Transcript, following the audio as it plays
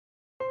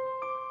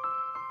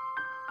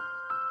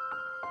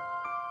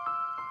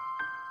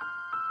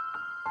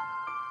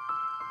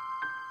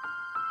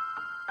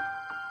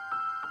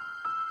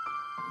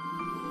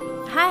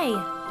Hi,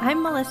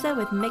 I'm Melissa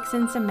with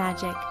Mixin' Some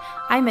Magic.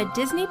 I'm a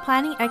Disney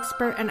planning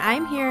expert and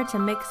I'm here to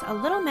mix a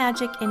little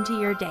magic into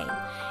your day.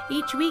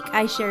 Each week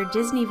I share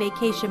Disney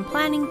vacation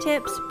planning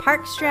tips,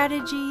 park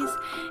strategies,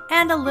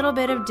 and a little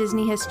bit of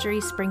Disney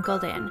history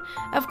sprinkled in.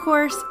 Of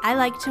course, I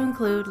like to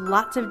include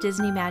lots of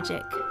Disney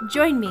magic.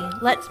 Join me,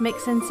 let's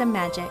mix in some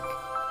magic.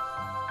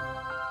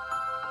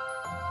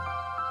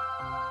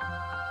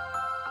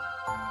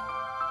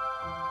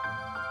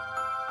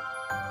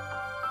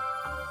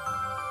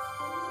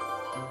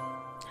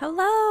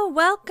 Hello,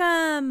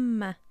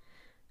 welcome!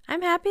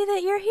 I'm happy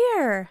that you're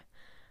here.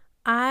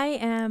 I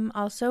am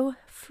also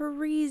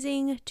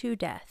freezing to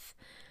death.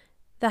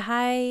 The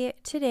high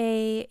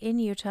today in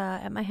Utah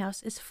at my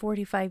house is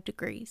 45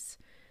 degrees.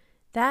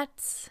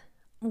 That's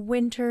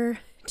winter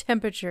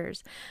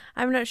temperatures.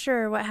 I'm not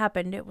sure what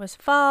happened. It was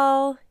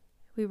fall.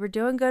 We were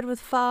doing good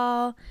with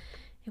fall.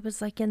 It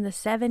was like in the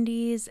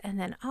 70s, and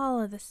then all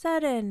of a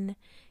sudden,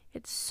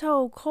 it's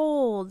so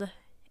cold.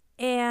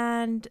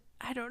 And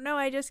I don't know,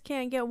 I just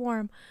can't get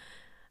warm.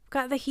 I've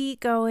got the heat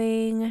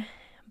going,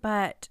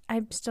 but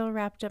I'm still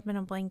wrapped up in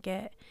a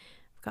blanket.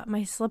 I've got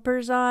my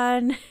slippers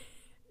on.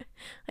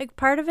 Like,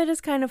 part of it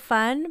is kind of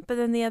fun, but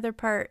then the other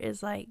part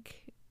is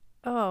like,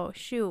 oh,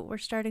 shoot, we're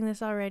starting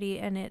this already,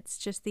 and it's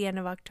just the end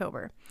of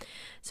October.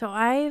 So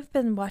I've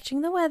been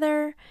watching the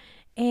weather,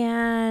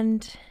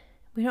 and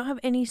we don't have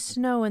any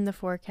snow in the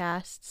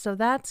forecast, so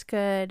that's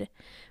good.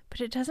 But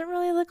it doesn't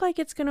really look like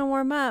it's going to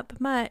warm up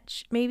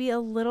much. Maybe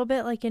a little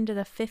bit like into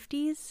the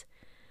 50s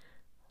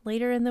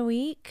later in the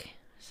week.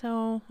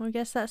 So I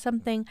guess that's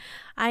something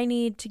I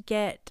need to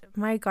get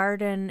my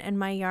garden and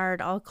my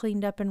yard all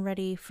cleaned up and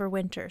ready for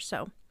winter.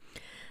 So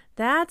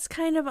that's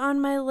kind of on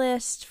my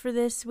list for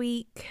this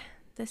week,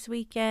 this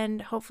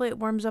weekend. Hopefully it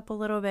warms up a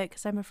little bit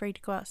because I'm afraid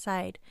to go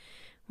outside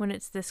when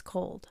it's this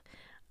cold.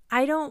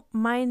 I don't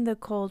mind the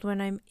cold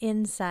when I'm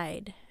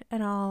inside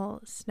and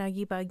all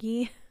snuggy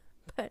buggy,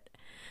 but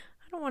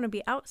I don't want to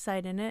be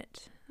outside in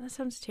it. That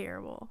sounds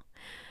terrible.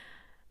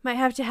 Might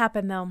have to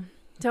happen though.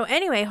 So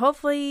anyway,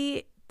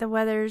 hopefully the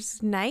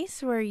weather's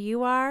nice where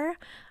you are.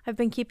 I've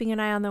been keeping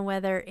an eye on the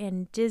weather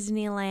in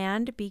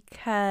Disneyland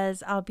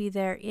because I'll be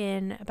there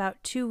in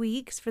about 2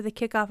 weeks for the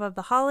kickoff of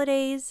the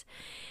holidays.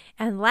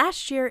 And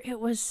last year it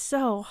was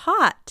so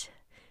hot.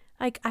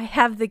 Like, I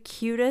have the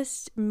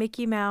cutest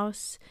Mickey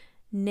Mouse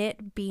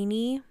knit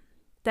beanie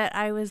that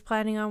I was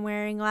planning on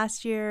wearing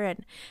last year,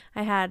 and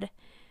I had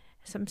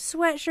some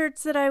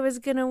sweatshirts that I was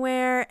gonna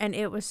wear, and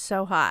it was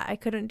so hot I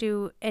couldn't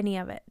do any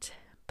of it.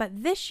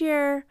 But this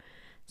year,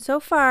 so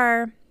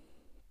far,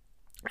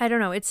 I don't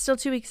know, it's still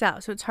 2 weeks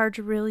out, so it's hard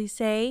to really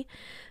say,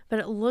 but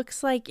it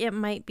looks like it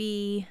might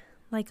be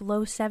like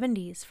low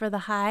 70s for the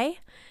high,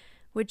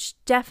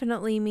 which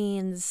definitely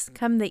means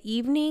come the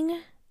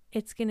evening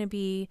it's gonna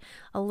be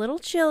a little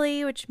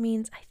chilly, which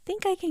means I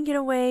think I can get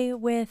away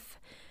with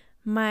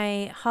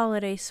my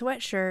holiday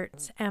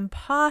sweatshirts and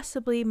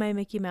possibly my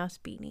Mickey Mouse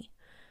beanie.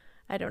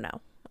 I don't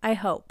know. I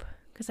hope,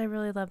 because I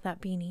really love that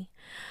beanie.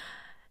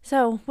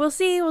 So we'll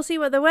see. We'll see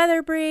what the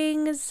weather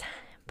brings.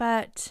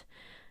 But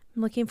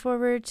I'm looking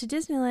forward to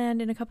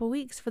Disneyland in a couple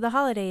weeks for the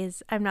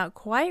holidays. I'm not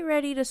quite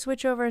ready to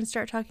switch over and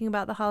start talking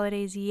about the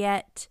holidays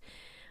yet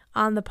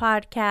on the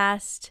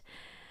podcast.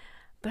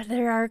 But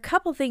there are a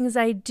couple things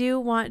I do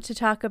want to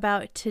talk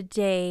about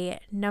today.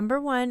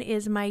 Number one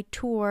is my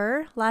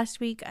tour.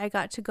 Last week I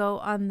got to go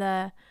on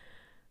the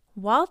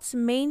Walt's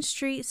Main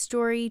Street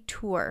Story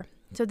Tour.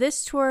 So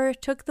this tour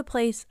took the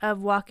place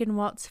of Walk in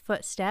Walt's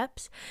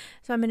Footsteps.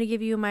 So I'm going to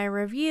give you my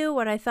review,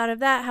 what I thought of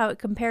that, how it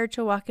compared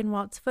to Walk in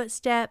Walt's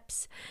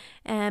Footsteps,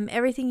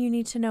 everything you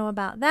need to know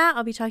about that.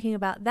 I'll be talking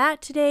about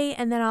that today.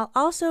 And then I'll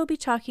also be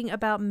talking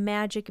about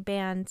magic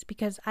bands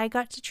because I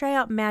got to try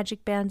out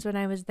magic bands when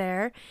I was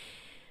there.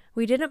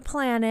 We didn't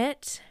plan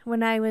it.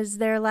 When I was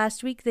there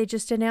last week, they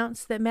just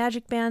announced that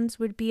magic bands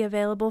would be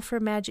available for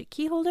magic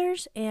key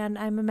holders, and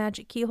I'm a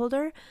magic key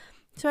holder.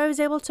 So I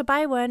was able to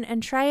buy one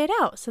and try it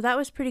out. So that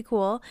was pretty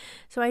cool.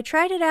 So I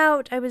tried it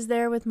out. I was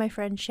there with my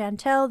friend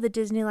Chantel, the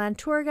Disneyland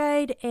tour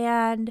guide,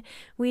 and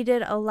we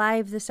did a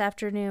live this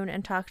afternoon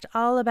and talked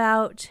all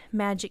about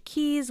magic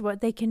keys,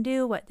 what they can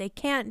do, what they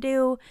can't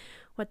do,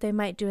 what they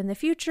might do in the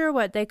future,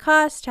 what they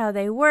cost, how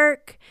they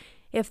work,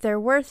 if they're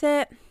worth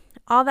it.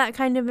 All that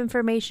kind of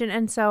information.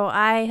 And so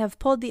I have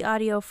pulled the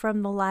audio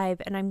from the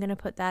live, and I'm going to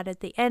put that at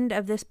the end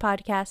of this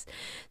podcast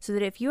so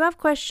that if you have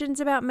questions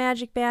about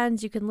magic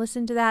bands, you can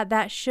listen to that.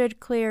 That should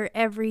clear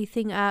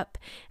everything up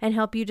and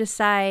help you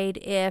decide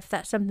if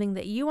that's something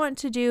that you want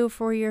to do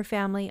for your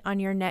family on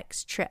your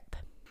next trip.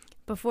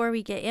 Before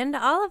we get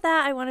into all of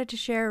that, I wanted to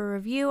share a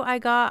review I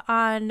got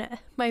on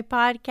my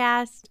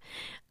podcast.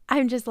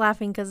 I'm just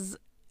laughing because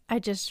I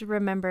just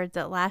remembered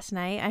that last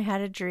night I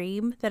had a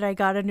dream that I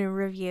got a new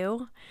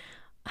review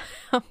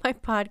on my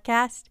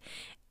podcast,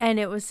 and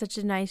it was such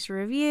a nice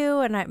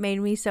review, and it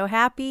made me so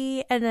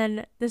happy. And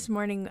then this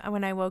morning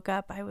when I woke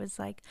up, I was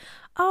like,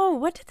 oh,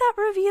 what did that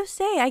review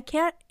say? I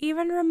can't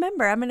even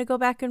remember. I'm going to go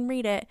back and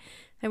read it.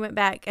 I went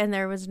back and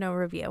there was no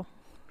review.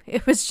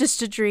 It was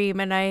just a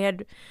dream, and I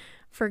had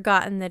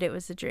forgotten that it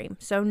was a dream.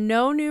 So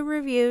no new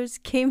reviews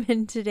came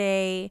in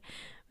today.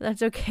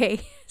 That's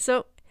okay.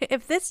 So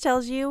if this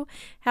tells you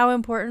how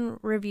important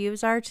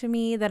reviews are to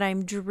me, that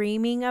I'm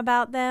dreaming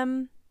about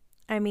them,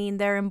 I mean,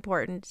 they're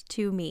important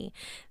to me.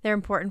 They're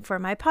important for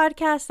my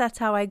podcast. That's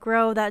how I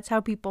grow. That's how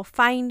people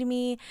find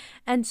me.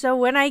 And so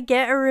when I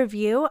get a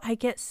review, I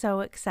get so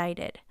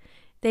excited.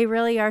 They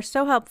really are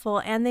so helpful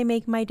and they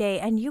make my day.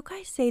 And you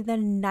guys say the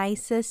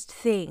nicest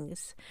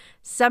things.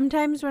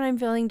 Sometimes when I'm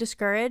feeling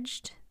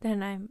discouraged,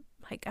 then I'm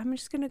like, I'm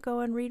just going to go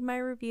and read my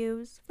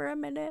reviews for a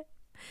minute.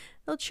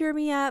 They'll cheer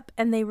me up,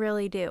 and they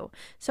really do.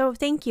 So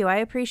thank you. I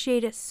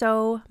appreciate it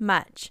so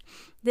much.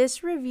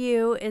 This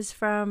review is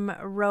from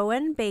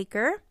Rowan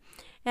Baker,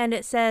 and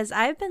it says,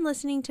 I've been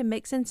listening to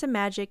Mix and Some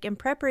Magic in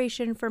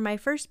preparation for my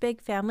first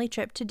big family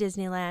trip to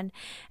Disneyland,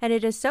 and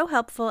it is so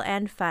helpful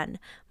and fun.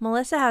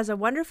 Melissa has a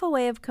wonderful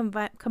way of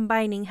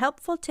combining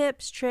helpful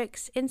tips,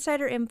 tricks,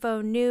 insider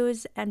info,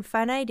 news, and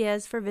fun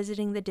ideas for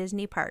visiting the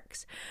Disney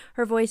parks.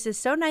 Her voice is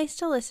so nice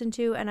to listen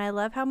to, and I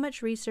love how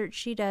much research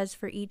she does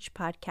for each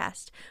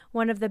podcast.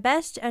 One of the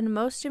best and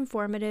most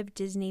informative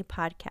Disney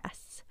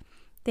podcasts.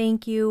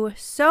 Thank you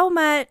so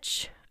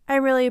much. I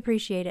really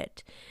appreciate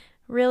it.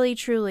 Really,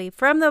 truly,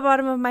 from the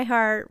bottom of my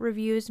heart,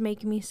 reviews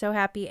make me so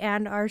happy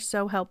and are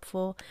so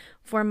helpful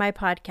for my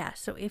podcast.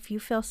 So if you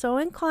feel so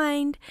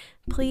inclined,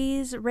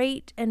 please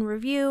rate and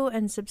review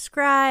and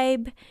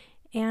subscribe,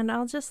 and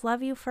I'll just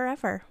love you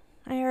forever.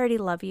 I already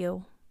love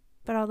you,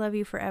 but I'll love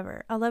you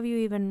forever. I'll love you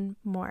even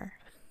more.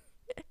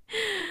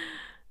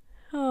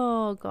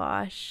 Oh,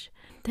 gosh.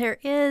 There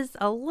is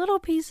a little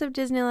piece of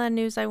Disneyland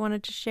news I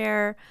wanted to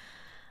share.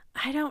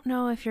 I don't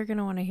know if you're going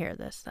to want to hear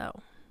this,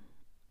 though.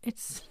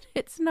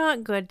 It's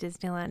not good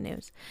Disneyland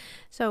news.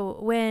 So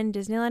when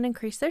Disneyland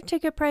increased their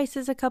ticket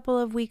prices a couple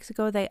of weeks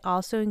ago, they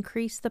also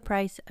increased the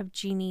price of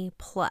Genie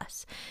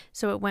Plus.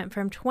 So it went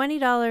from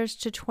 $20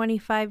 to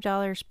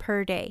 $25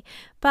 per day.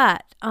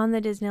 But on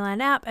the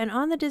Disneyland app and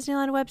on the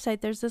Disneyland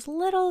website, there's this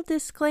little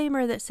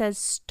disclaimer that says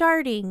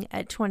starting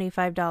at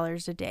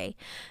 $25 a day,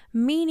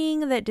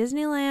 meaning that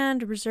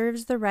Disneyland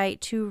reserves the right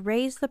to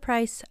raise the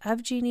price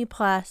of Genie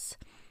Plus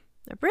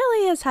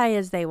really as high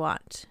as they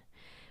want.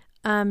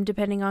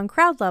 Depending on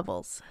crowd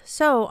levels.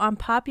 So on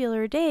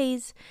popular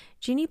days,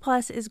 Genie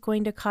Plus is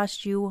going to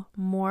cost you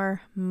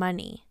more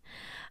money.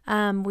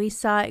 We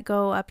saw it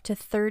go up to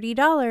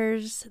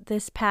 $30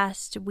 this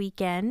past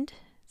weekend.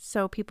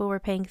 So people were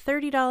paying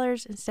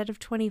 $30 instead of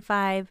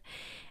 $25.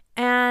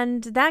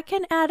 And that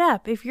can add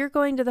up. If you're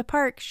going to the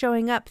park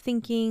showing up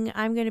thinking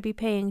I'm going to be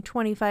paying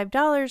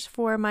 $25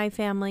 for my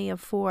family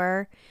of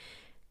 4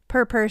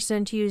 per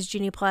person to use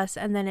Genie Plus,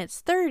 and then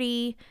it's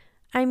 $30,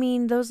 I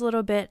mean, those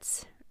little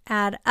bits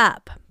add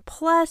up.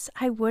 Plus,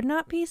 I would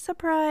not be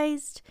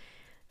surprised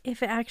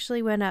if it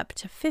actually went up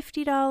to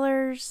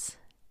 $50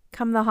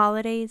 come the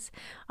holidays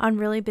on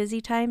really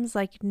busy times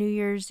like New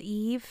Year's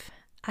Eve.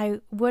 I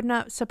would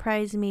not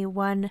surprise me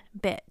one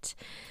bit.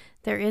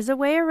 There is a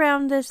way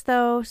around this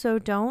though, so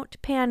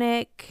don't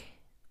panic.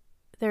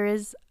 There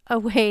is a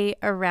way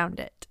around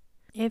it.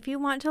 If you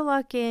want to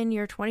lock in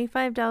your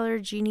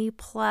 $25 Genie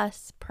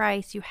Plus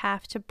price, you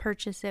have to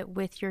purchase it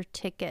with your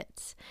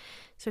tickets.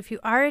 So if you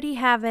already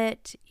have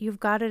it, you've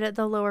got it at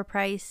the lower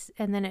price,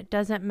 and then it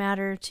doesn't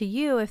matter to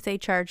you if they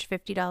charge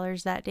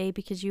 $50 that day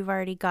because you've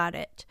already got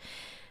it.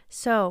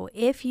 So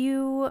if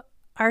you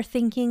are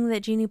thinking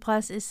that Genie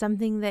Plus is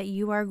something that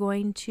you are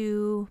going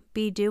to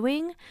be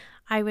doing,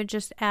 I would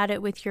just add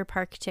it with your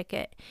park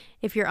ticket.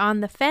 If you're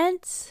on the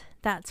fence,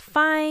 that's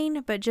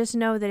fine, but just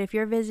know that if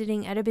you're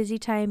visiting at a busy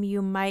time,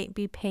 you might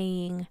be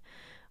paying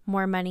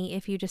more money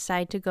if you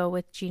decide to go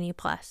with Genie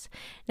Plus.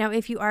 Now,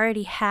 if you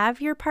already have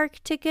your park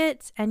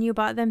tickets and you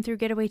bought them through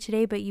Getaway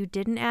Today, but you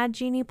didn't add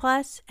Genie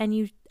Plus and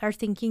you are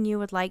thinking you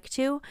would like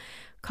to,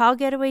 call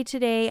Getaway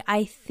Today.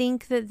 I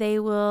think that they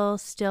will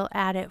still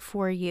add it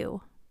for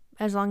you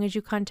as long as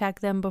you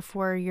contact them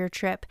before your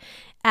trip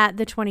at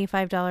the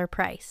 $25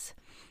 price.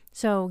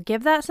 So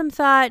give that some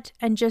thought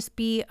and just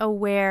be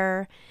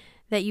aware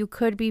that you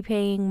could be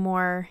paying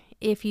more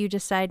if you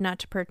decide not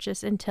to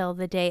purchase until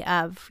the day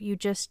of. You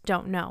just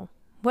don't know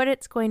what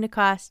it's going to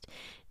cost.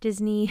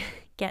 Disney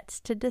gets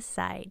to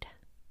decide.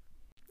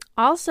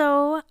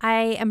 Also,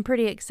 I am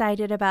pretty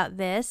excited about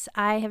this.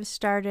 I have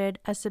started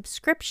a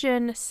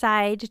subscription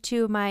side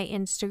to my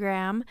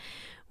Instagram,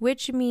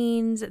 which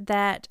means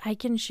that I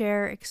can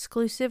share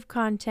exclusive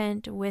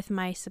content with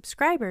my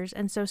subscribers.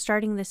 And so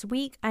starting this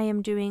week, I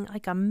am doing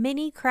like a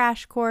mini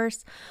crash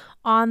course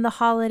on the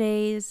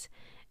holidays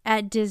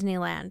at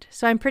Disneyland.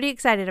 So I'm pretty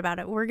excited about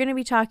it. We're going to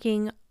be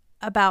talking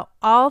about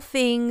all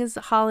things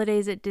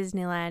holidays at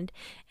Disneyland: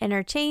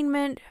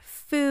 entertainment,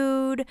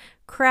 food,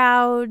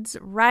 crowds,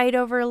 ride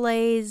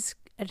overlays,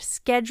 a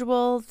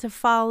schedule to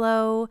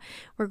follow.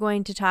 We're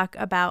going to talk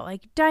about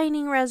like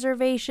dining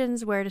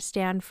reservations, where to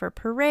stand for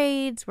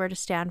parades, where to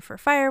stand for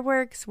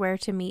fireworks, where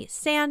to meet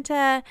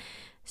Santa,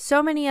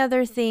 so many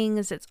other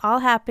things. It's all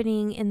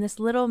happening in this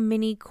little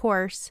mini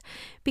course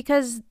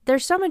because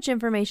there's so much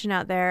information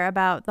out there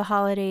about the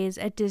holidays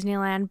at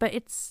Disneyland, but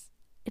it's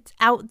it's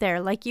out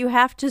there. Like, you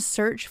have to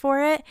search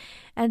for it.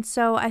 And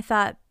so I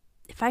thought,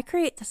 if I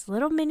create this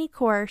little mini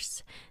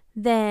course,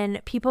 then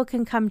people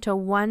can come to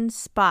one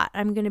spot.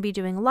 I'm going to be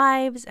doing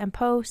lives and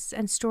posts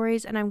and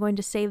stories, and I'm going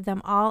to save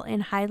them all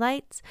in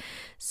highlights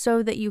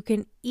so that you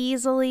can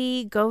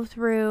easily go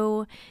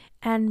through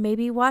and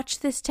maybe watch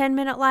this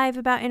 10-minute live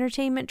about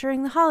entertainment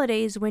during the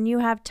holidays when you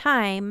have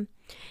time,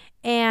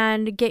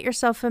 and get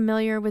yourself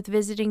familiar with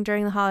visiting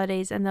during the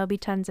holidays. And there'll be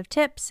tons of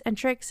tips and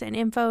tricks and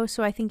info.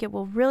 So I think it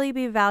will really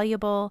be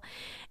valuable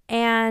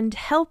and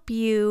help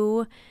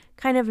you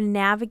kind of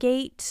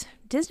navigate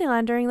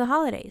Disneyland during the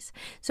holidays.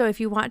 So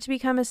if you want to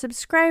become a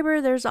subscriber,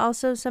 there's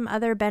also some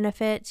other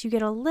benefits. You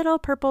get a little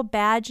purple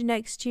badge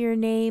next to your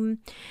name,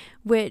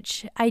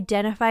 which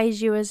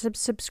identifies you as a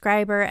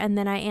subscriber, and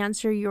then I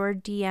answer your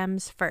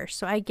DMs first.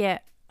 So I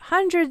get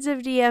hundreds of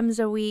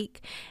DMs a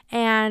week,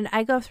 and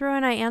I go through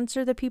and I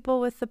answer the people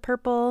with the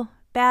purple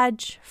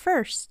badge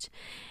first.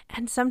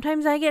 And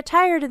sometimes I get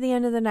tired at the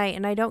end of the night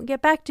and I don't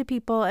get back to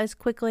people as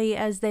quickly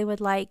as they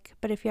would like.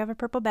 But if you have a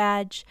purple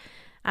badge,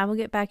 I will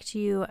get back to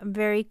you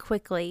very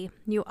quickly.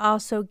 You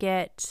also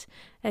get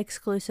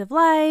exclusive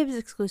lives,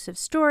 exclusive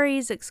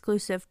stories,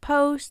 exclusive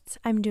posts.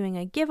 I'm doing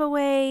a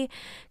giveaway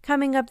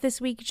coming up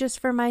this week just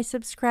for my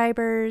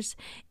subscribers.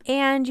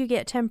 And you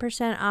get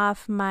 10%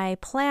 off my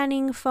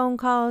planning phone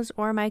calls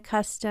or my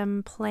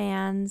custom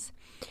plans.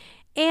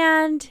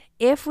 And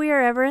if we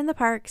are ever in the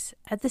parks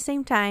at the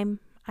same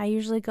time, I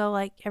usually go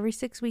like every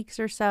 6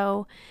 weeks or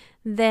so,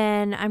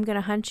 then I'm going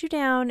to hunt you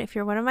down. If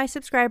you're one of my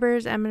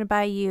subscribers, I'm going to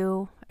buy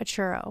you a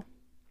churro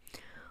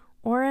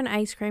or an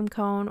ice cream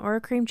cone or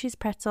a cream cheese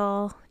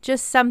pretzel,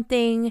 just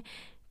something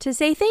to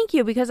say thank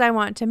you, because I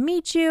want to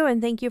meet you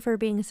and thank you for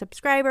being a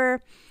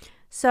subscriber.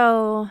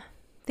 So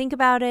think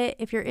about it.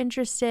 If you're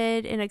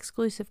interested in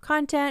exclusive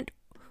content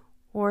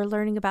or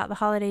learning about the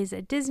holidays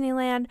at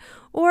Disneyland,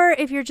 or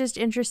if you're just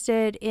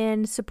interested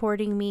in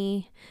supporting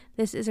me,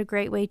 this is a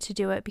great way to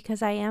do it,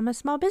 because I am a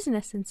small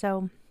business, and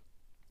so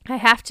I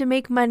have to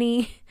make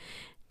money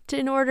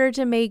in order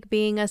to make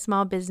being a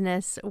small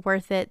business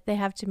worth it. They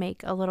have to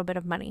make a little bit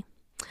of money.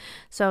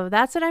 So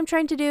that's what I'm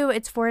trying to do.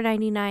 It's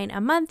 $4.99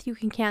 a month. You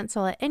can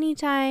cancel at any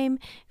time.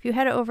 If you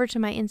head over to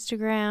my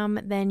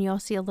Instagram, then you'll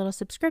see a little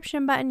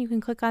subscription button. You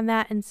can click on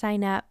that and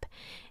sign up.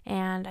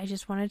 And I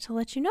just wanted to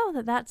let you know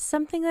that that's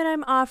something that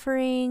I'm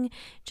offering,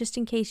 just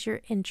in case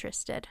you're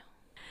interested.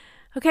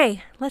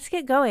 Okay, let's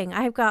get going.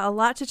 I've got a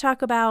lot to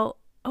talk about.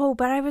 Oh,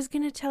 but I was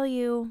going to tell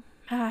you,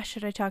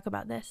 should I talk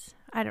about this?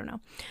 I don't know.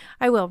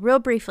 I will, real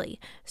briefly.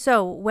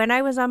 So when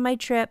I was on my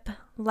trip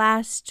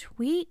last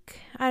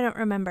week, I don't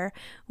remember,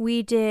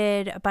 we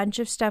did a bunch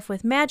of stuff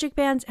with magic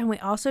bands, and we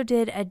also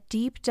did a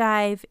deep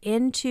dive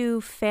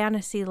into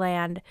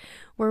Fantasyland,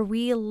 where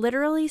we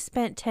literally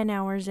spent 10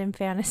 hours in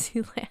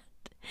Fantasyland.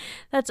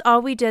 That's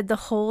all we did the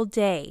whole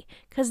day,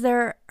 because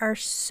there are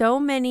so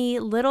many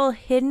little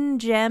hidden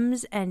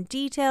gems and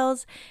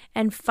details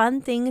and fun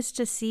things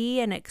to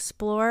see and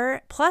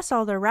explore, plus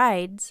all the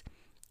rides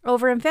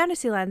over in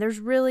Fantasyland. There's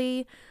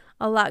really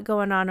a lot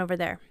going on over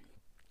there.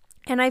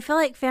 And I feel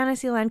like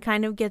Fantasyland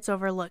kind of gets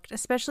overlooked,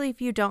 especially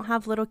if you don't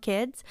have little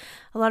kids.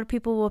 A lot of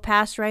people will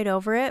pass right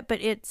over it,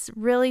 but it's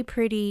really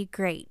pretty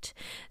great.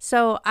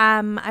 So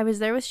I was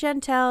there with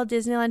Chantel,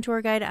 Disneyland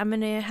tour guide. I'm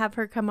going to have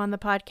her come on the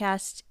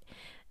podcast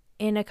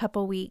in a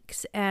couple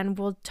weeks, and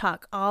we'll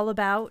talk all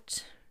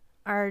about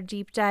our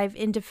deep dive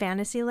into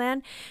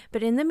Fantasyland.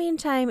 But in the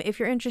meantime, if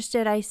you're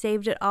interested, I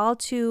saved it all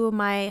to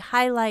my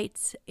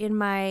highlights in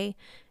my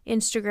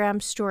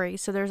Instagram story.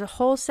 So there's a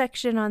whole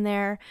section on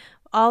there,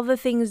 all the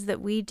things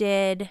that we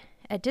did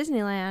at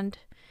Disneyland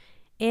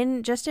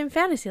in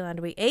Fantasyland.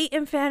 We ate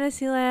in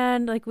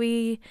Fantasyland, like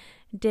we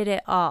did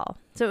it all.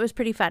 So it was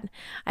pretty fun.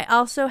 I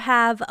also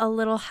have a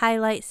little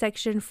highlight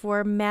section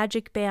for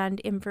Magic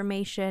Band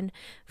information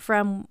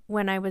from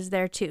when I was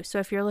there too. So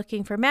if you're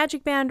looking for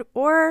Magic Band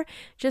or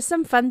just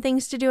some fun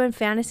things to do in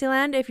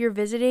Fantasyland, if you're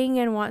visiting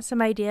and want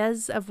some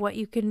ideas of what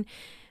you can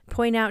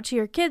point out to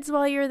your kids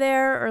while you're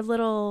there, or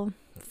little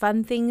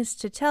fun things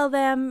to tell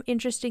them,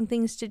 interesting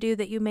things to do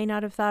that you may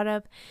not have thought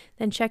of,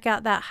 then check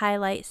out that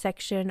highlight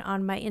section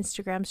on my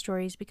Instagram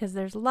stories, because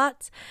there's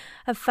lots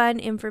of fun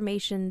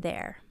information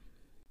there.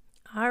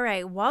 All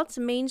right, Walt's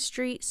Main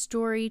Street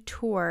Story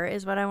Tour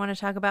is what I want to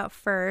talk about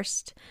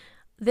first.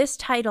 This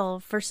title,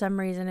 for some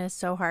reason, is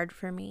so hard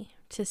for me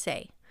to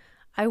say.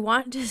 I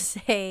want to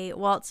say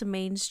Walt's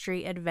Main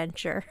Street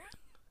Adventure,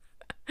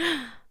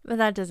 but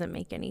that doesn't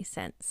make any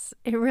sense.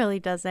 It really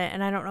doesn't,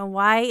 and I don't know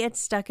why it's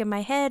stuck in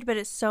my head, but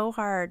it's so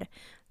hard.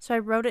 So I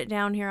wrote it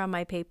down here on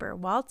my paper,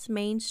 Walt's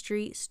Main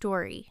Street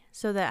Story,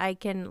 so that I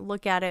can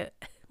look at it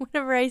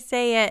whenever I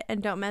say it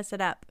and don't mess it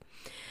up.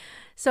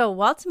 So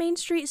Walt's Main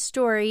Street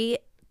Story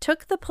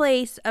took the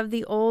place of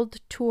the old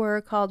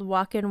tour called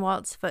Walk in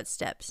Walt's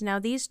Footsteps. Now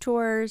these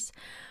tours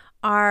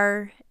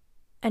are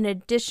an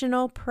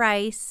additional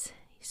price,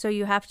 so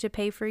you have to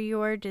pay for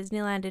your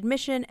Disneyland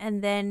admission,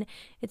 and then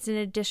it's an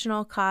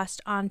additional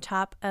cost on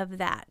top of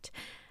that.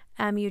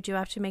 You do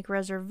have to make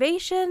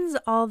reservations,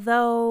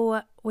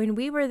 although when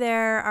we were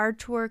there, our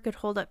tour could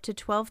hold up to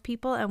 12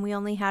 people and we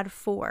only had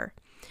 4.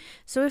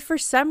 So if for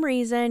some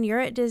reason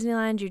you're at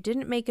Disneyland, you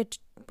didn't make a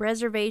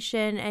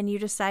reservation and you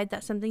decide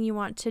that's something you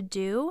want to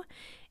do,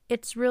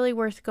 it's really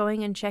worth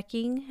going and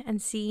checking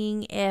and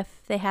seeing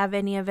if they have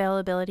any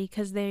availability,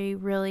 because they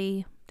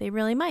really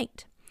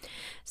might.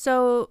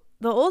 So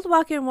the old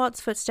Walk in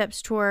Walt's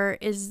Footsteps tour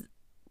is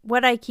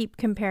what I keep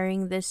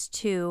comparing this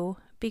to,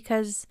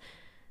 because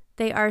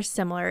they are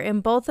similar.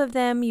 In both of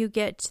them,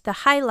 the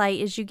highlight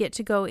is you get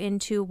to go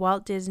into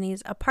Walt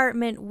Disney's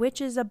apartment, which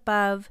is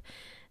above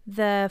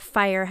the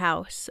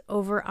firehouse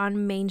over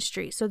on Main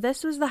Street. So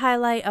this was the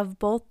highlight of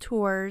both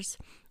tours,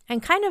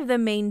 and kind of the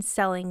main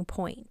selling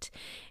point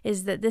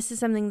is that this is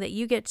something that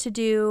you get to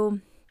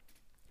do.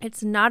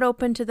 It's not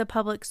open to the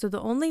public, so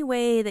the only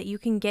way that you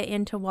can get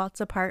into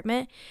Walt's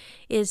apartment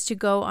is to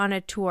go on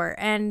a tour.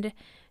 And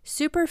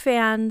super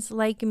fans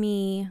like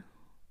me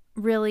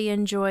really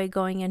enjoy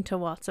going into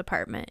Walt's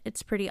apartment.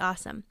 It's pretty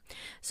awesome.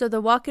 So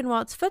the Walk in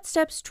Walt's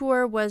Footsteps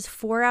tour was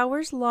 4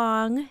 hours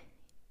long.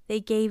 They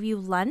gave you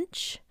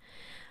lunch.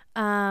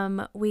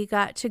 We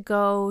got to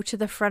go to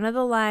the front of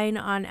the line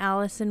on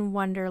Alice in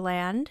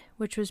Wonderland,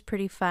 which was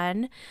pretty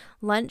fun.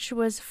 Lunch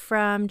was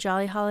from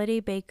Jolly Holiday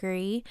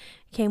Bakery.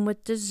 Came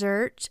with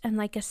dessert and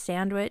like a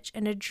sandwich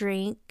and a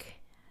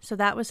drink. So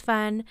that was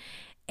fun.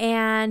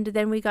 And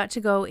then we got to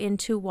go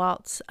into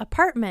Walt's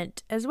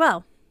apartment as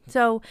well.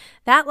 So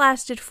that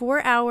lasted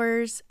 4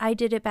 hours. I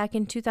did it back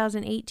in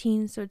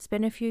 2018, so it's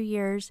been a few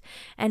years.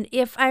 And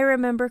if I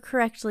remember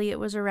correctly, it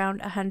was around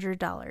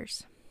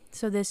 $100.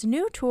 So this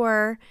new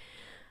tour,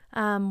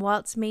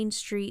 Walt's Main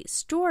Street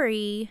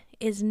Story,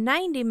 is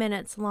 90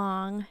 minutes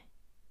long,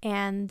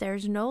 and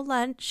there's no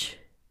lunch.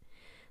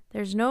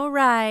 There's no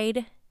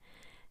ride.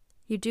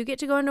 You do get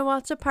to go into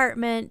Walt's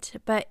apartment,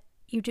 but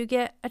you do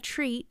get a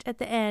treat at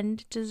the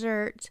end,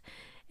 dessert,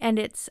 and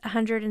it's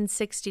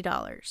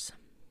 $160.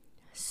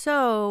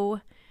 So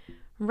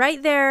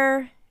right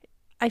there,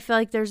 I feel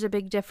like there's a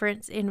big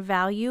difference in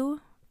value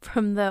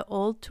from the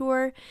old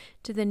tour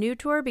to the new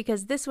tour,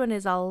 because this one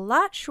is a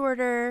lot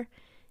shorter,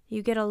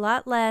 you get a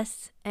lot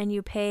less, and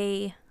you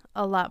pay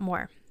a lot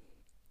more.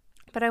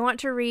 But I want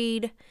to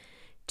read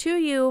to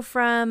you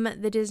from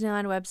the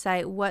Disneyland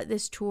website what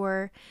this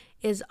tour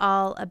is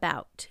all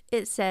about.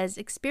 It says,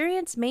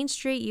 experience Main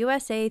Street,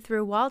 USA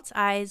through Walt's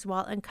eyes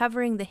while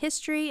uncovering the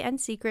history and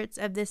secrets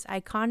of this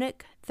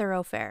iconic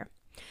thoroughfare.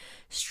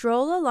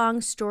 Stroll along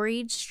a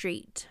storied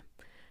street.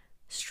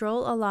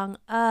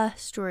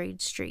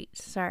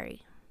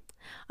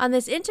 On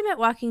this intimate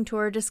walking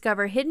tour,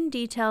 discover hidden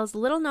details,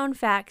 little-known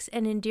facts,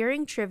 and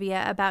endearing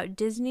trivia about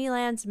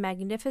Disneyland's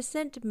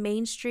magnificent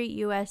Main Street,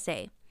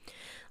 USA.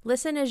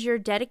 Listen as your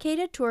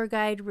dedicated tour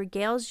guide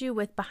regales you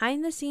with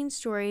behind-the-scenes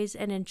stories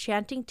and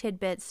enchanting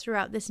tidbits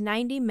throughout this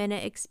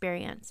 90-minute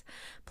experience.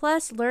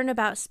 Plus, learn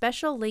about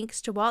special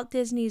links to Walt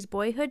Disney's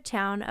boyhood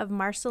town of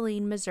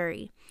Marceline,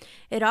 Missouri.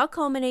 It all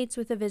culminates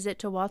with a visit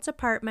to Walt's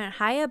apartment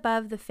high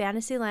above the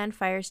Fantasyland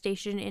Fire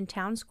Station in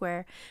Town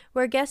Square,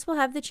 where guests will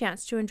have the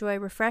chance to enjoy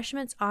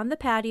refreshments on the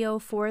patio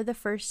for the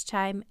first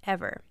time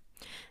ever.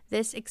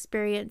 This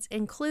experience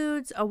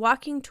includes a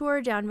walking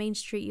tour down Main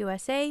Street,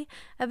 USA,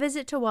 a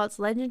visit to Walt's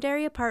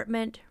legendary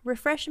apartment,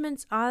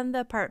 refreshments on the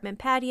apartment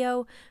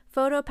patio,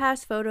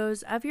 PhotoPass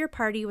photos of your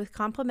party with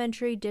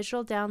complimentary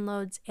digital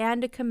downloads,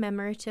 and a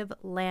commemorative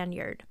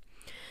lanyard.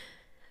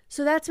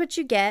 So that's what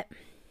you get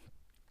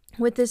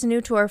with this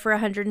new tour for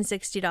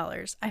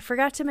 $160. I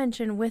forgot to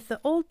mention, with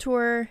the old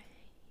tour,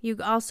 you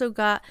also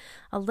got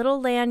a little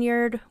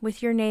lanyard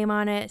with your name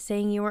on it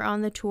saying you were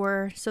on the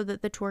tour so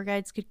that the tour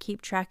guides could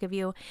keep track of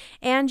you.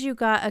 And you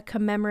got a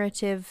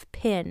commemorative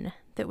pin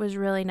that was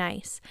really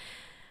nice.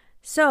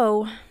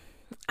 So,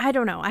 I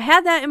don't know. I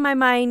had that in my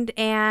mind,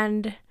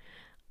 and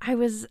I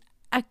was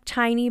a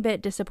tiny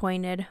bit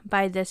disappointed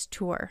by this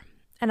tour.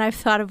 And I've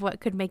thought of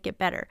what could make it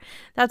better.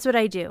 That's what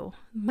I do.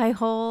 My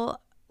whole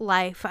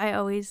life, I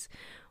always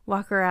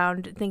walk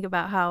around and think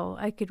about how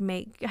I could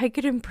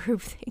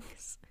improve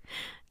things.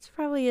 It's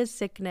probably a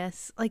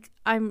sickness.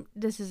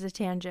 This is a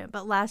tangent,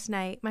 but last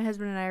night my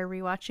husband and I are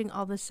rewatching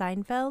all the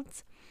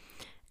Seinfelds.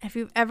 If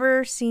you've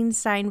ever seen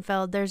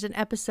Seinfeld, there's an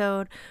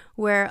episode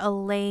where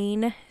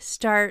Elaine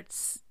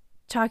starts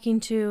talking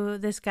to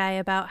this guy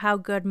about how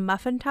good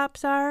muffin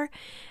tops are,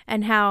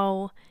 and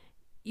how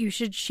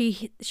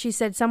she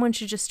said someone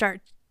should just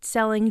start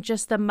selling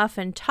just the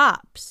muffin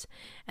tops.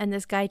 And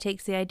this guy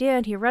takes the idea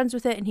and he runs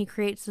with it, and he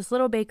creates this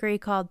little bakery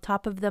called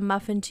Top of the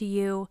Muffin to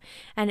You,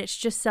 and it's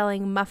just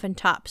selling muffin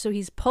tops. So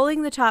he's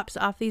pulling the tops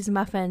off these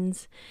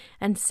muffins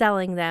and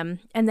selling them,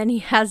 and then he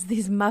has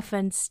these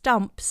muffin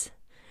stumps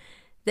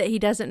that he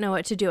doesn't know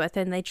what to do with,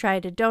 and they try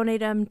to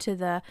donate them to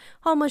the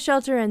homeless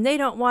shelter, and they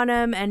don't want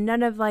them, and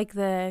none of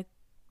the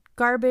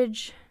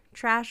garbage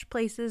trash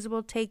places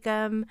will take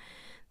them.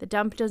 The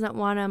dump doesn't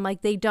want them.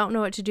 They don't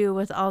know what to do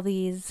with all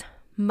these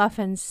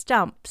muffin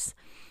stumps.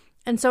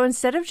 And so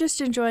instead of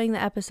just enjoying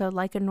the episode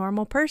like a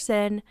normal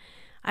person,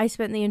 I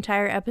spent the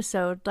entire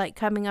episode like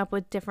coming up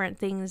with different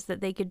things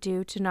that they could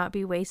do to not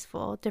be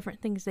wasteful,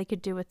 different things they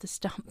could do with the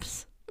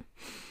stumps.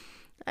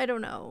 I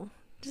don't know.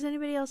 Does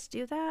anybody else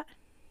do that?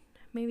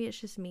 Maybe it's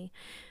just me.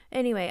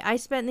 Anyway, I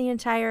spent the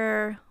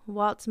entire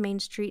Walt's Main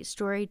Street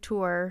Story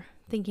tour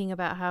thinking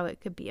about how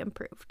it could be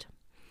improved.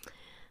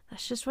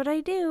 That's just what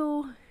I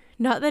do.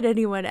 Not that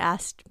anyone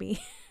asked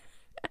me.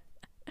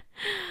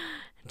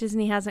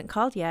 Disney hasn't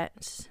called yet.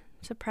 It's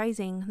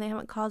surprising. They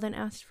haven't called and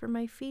asked for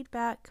my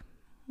feedback,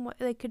 what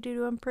they could do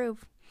to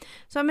improve.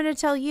 So I'm going to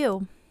tell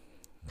you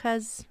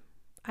because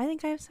I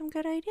think I have some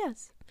good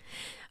ideas.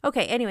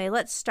 Okay, anyway,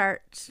 let's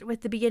start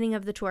with the beginning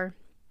of the tour.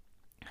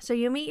 So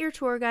you meet your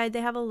tour guide.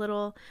 They have a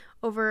little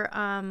over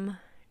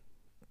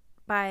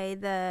by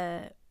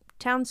the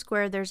town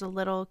square. There's a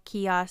little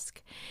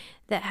kiosk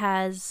that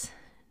has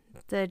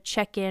the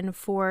check-in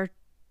for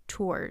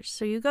tours.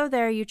 So you go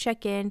there, you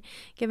check in,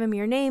 give them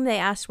your name. They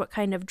asked what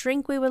kind of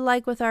drink we would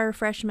like with our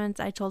refreshments.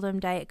 I told them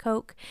Diet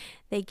Coke.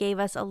 They gave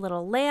us a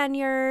little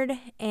lanyard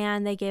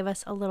and they gave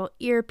us a little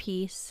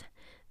earpiece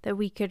that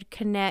we could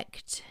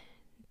connect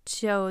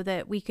so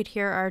that we could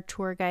hear our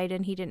tour guide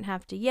and he didn't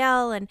have to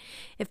yell, and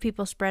if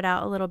people spread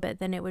out a little bit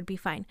then it would be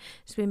fine.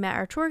 So we met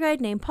our tour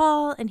guide named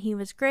Paul and he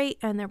was great,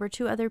 and there were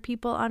 2 other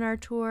people on our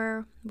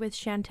tour with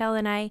Chantel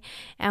and I,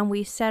 and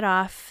we set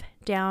off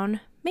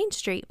down Main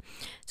Street.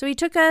 So he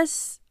took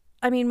us,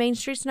 Main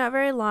Street's not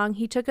very long.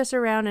 He took us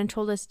around and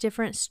told us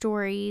different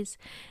stories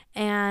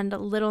and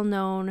little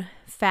known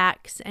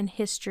facts and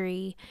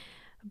history,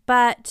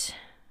 but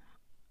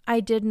I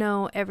did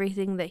know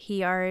everything that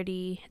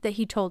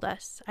he told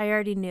us. I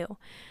already knew.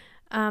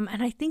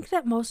 And I think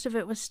that most of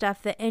it was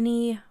stuff that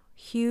any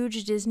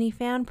huge Disney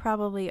fan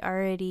probably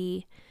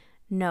already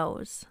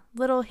knows.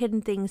 Little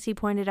hidden things he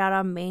pointed out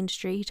on Main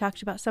Street. He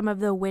talked about some of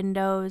the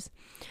windows.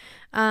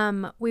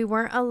 We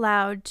weren't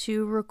allowed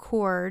to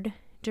record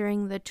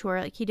during the tour.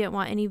 Like, he didn't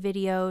want any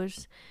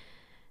videos,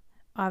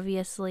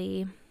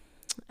 obviously.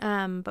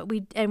 But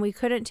we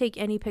couldn't take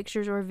any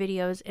pictures or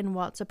videos in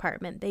Walt's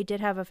apartment. They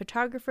did have a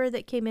photographer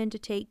that came in to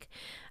take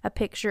a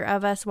picture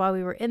of us while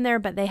we were in there,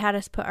 but they had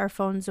us put our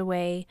phones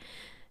away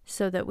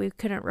so that we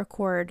couldn't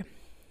record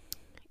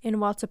in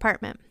Walt's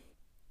apartment.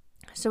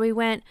 So we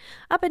went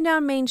up and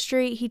down Main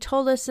Street. He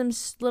told us some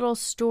little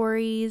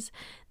stories.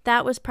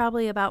 That was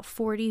probably about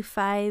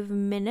 45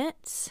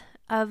 minutes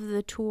of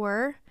the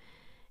tour.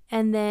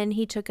 And then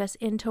he took us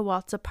into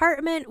Walt's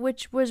apartment,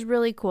 which was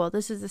really cool.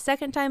 This is the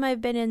second time I've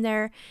been in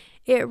there.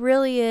 It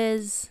really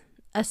is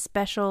a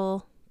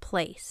special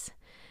place.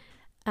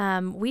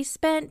 We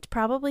spent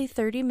probably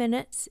 30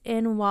 minutes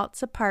in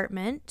Walt's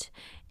apartment,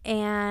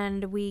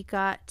 and we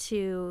got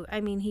to,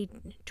 he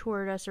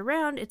toured us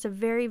around. It's a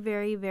very,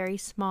 very, very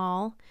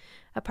small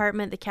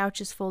apartment. The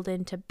couches fold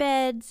into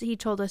beds. He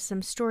told us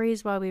some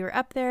stories while we were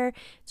up there.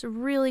 It's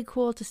really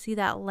cool to see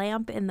that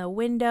lamp in the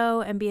window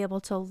and be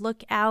able to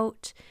look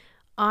out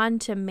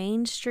onto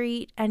Main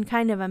Street and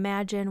kind of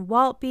imagine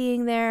Walt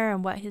being there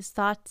and what his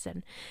thoughts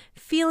and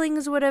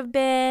feelings would have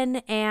been.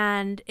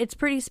 And it's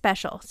pretty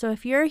special. So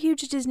if you're a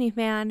huge Disney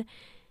fan,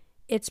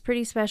 it's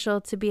pretty special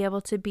to be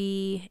able to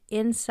be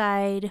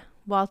inside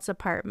Walt's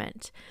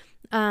apartment.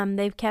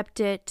 They've kept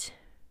it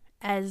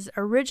as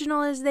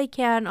original as they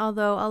can,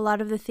 although a lot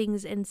of the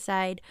things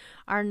inside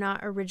are not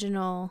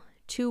original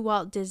to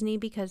Walt Disney,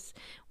 because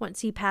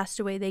once he passed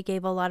away, they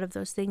gave a lot of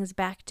those things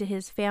back to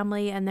his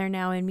family, and they're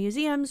now in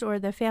museums, or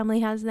the family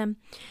has them.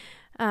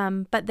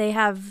 But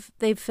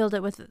they've filled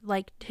it with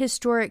like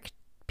historic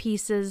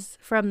pieces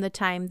from the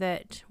time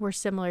that were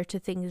similar to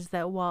things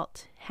that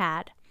Walt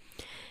had.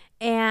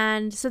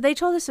 And so they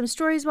told us some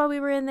stories while we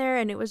were in there,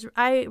 and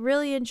I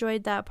really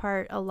enjoyed that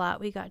part a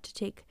lot. We got to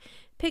take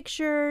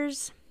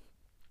pictures,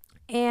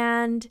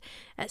 and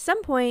at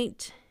some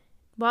point,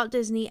 Walt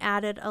Disney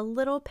added a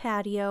little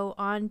patio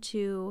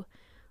onto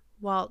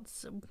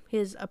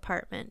his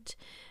apartment.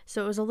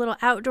 So it was a little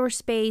outdoor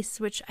space,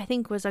 which I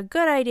think was a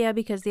good idea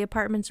because the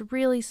apartment's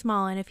really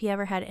small, and if he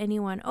ever had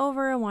anyone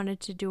over and wanted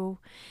to do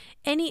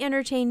any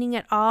entertaining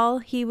at all,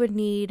 he would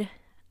need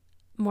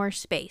more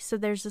space. So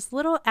there's this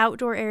little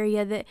outdoor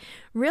area that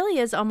really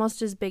is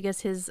almost as big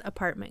as his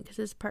apartment, because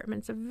his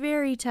apartment's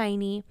very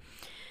tiny.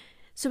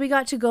 So we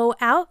got to go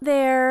out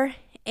there,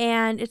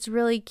 and it's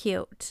really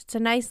cute. It's a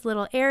nice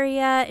little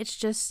area. It's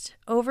just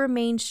over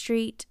Main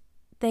Street.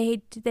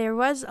 There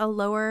was a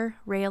lower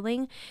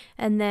railing,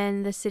 and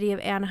then the city of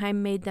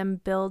Anaheim made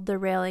them build the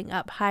railing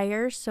up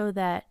higher so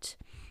that,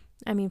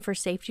 for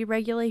safety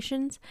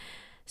regulations.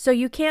 So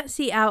you can't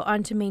see out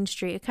onto Main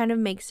Street. It kind of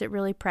makes it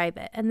really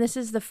private. And this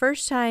is the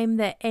first time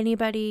that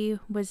anybody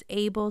was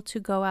able to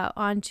go out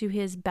onto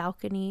his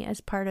balcony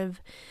as part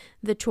of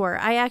the tour.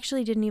 I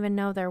actually didn't even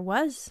know there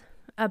was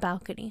a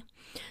balcony.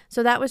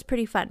 So that was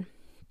pretty fun.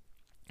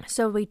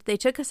 So they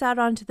took us out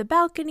onto the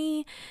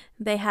balcony.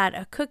 They had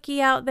a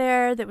cookie out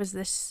there that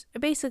was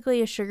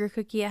basically a sugar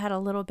cookie. It had a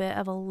little bit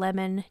of a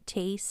lemon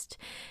taste.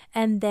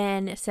 And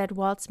then it said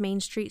Walt's Main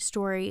Street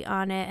Story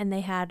on it. And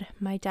they had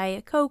my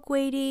Diet Coke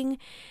waiting.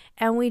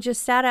 And we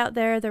just sat out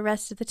there the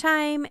rest of the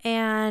time.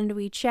 And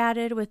we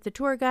chatted with the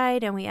tour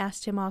guide. And we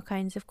asked him all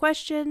kinds of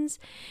questions.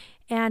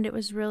 And it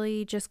was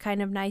really just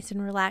kind of nice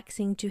and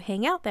relaxing to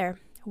hang out there.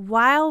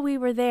 While we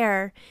were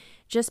there,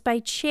 just by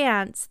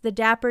chance, the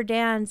Dapper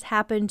Dans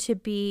happened to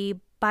be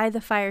by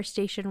the fire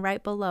station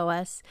right below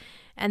us,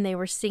 and they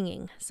were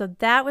singing. So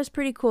that was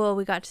pretty cool.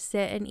 We got to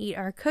sit and eat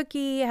our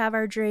cookie, have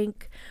our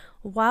drink,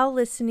 while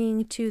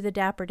listening to the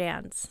Dapper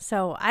Dans.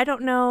 So I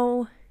don't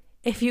know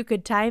if you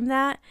could time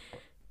that,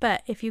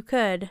 but if you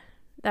could,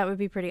 that would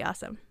be pretty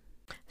awesome.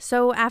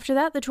 So after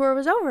that, the tour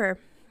was over.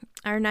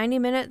 Our 90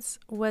 minutes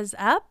was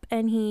up,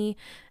 and he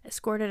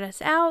escorted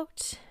us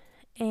out,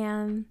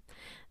 and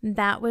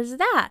that was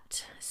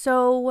that.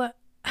 So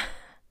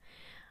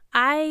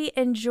I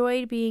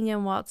enjoyed being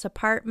in Walt's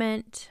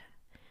apartment.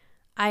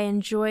 I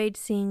enjoyed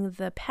seeing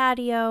the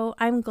patio.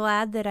 I'm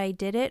glad that I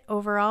did it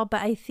overall,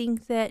 but I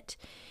think that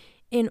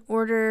in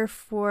order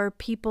for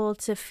people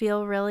to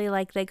feel really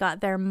like they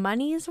got their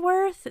money's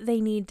worth, they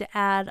need to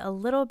add a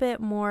little bit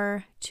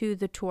more to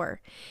the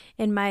tour,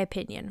 in my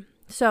opinion.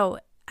 So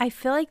I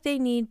feel like they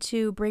need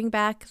to bring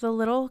back the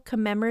little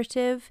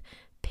commemorative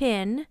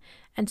pin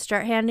and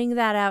start handing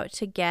that out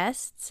to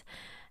guests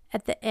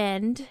at the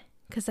end,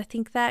 because I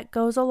think that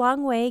goes a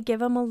long way.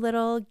 Give them a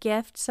little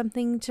gift,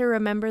 something to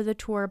remember the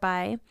tour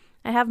by.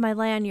 I have my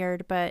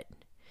lanyard, but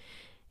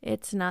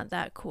it's not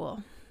that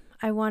cool.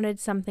 I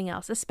wanted something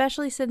else,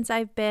 especially since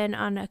I've been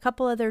on a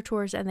couple other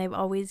tours and they've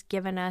always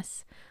given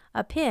us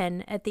a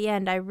pin at the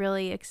end. I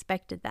really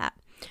expected that.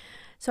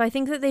 So I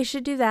think that they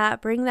should do that,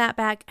 bring that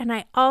back. And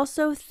I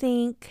also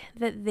think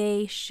that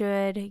they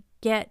should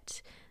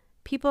get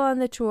people on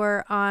the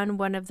tour on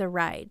one of the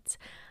rides.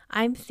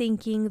 I'm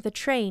thinking the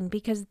train,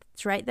 because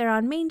it's right there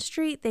on Main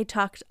Street. They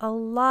talked a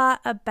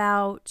lot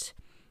about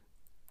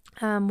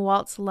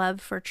Walt's love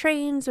for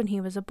trains when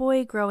he was a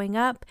boy growing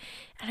up.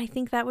 And I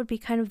think that would be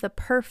kind of the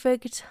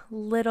perfect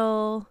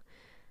little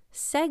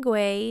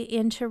segue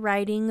into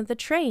riding the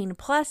train.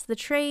 Plus the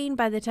train,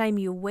 by the time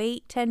you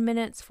wait 10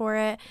 minutes for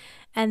it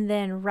and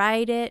then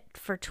ride it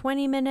for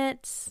 20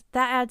 minutes,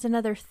 that adds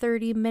another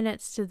 30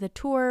 minutes to the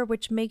tour,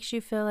 which makes you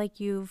feel like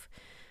you've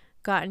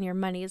gotten your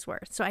money's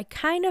worth. So I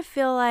kind of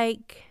feel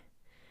like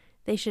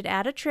they should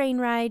add a train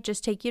ride,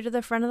 just take you to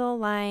the front of the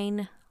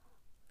line,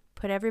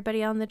 put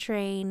everybody on the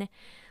train,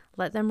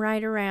 let them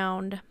ride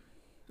around.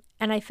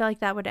 And I feel like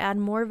that would add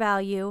more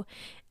value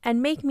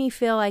and make me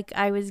feel like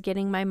I was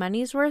getting my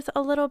money's worth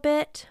a little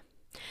bit.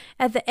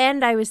 At the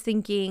end, I was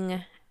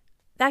thinking,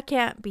 that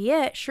can't be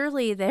it.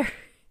 Surely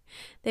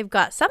they've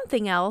got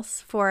something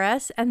else for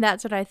us. And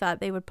that's what I thought.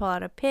 They would pull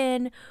out a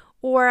pin,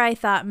 or I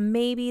thought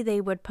maybe they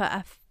would put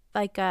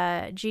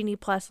a Genie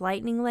Plus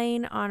Lightning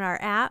Lane on our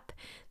app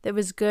that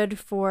was good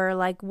for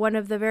like one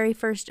of the very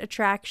first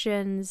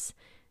attractions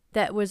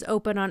that was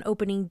open on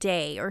opening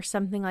day or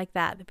something like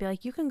that. They'd be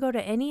like, you can go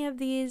to any of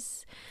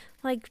these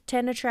like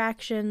 10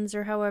 attractions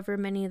or however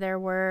many there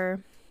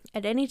were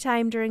at any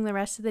time during the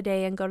rest of the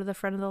day and go to the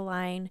front of the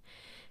line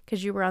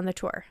because you were on the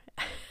tour.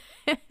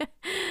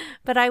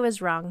 But I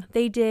was wrong.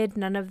 They did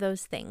none of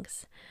those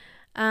things.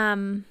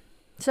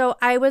 So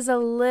I was a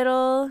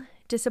little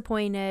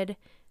disappointed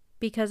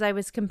because I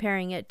was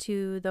comparing it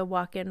to the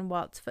Walk-in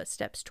Walt's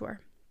Footsteps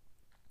tour.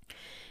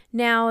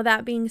 Now,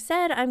 that being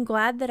said, I'm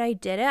glad that I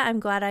did it. I'm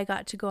glad I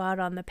got to go out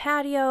on the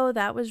patio.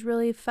 That was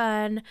really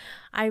fun.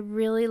 I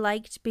really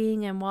liked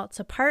being in Walt's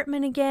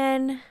apartment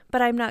again,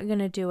 but I'm not going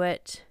to do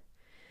it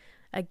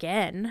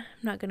again.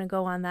 I'm not going to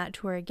go on that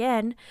tour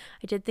again.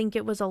 I did think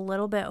it was a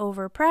little bit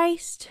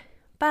overpriced,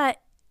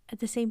 but at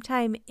the same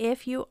time,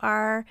 if you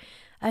are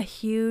a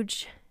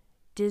huge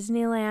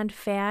Disneyland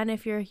fan,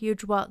 if you're a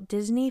huge Walt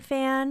Disney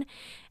fan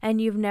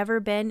and you've never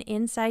been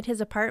inside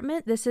his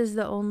apartment, this is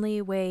the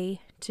only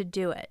way to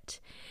do it.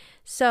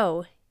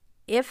 So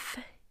if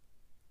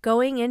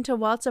going into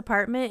Walt's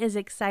apartment is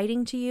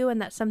exciting to you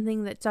and that's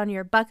something that's on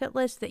your bucket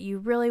list that you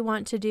really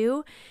want to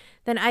do,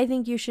 then I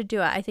think you should do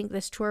it. I think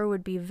this tour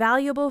would be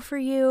valuable for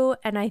you,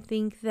 and I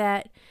think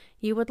that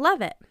you would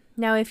love it.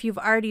 Now, if you've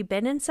already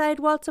been inside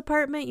Walt's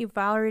apartment, you've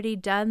already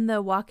done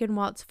the Walk-in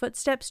Walt's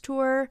Footsteps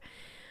tour,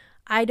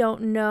 I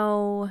don't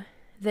know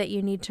that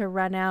you need to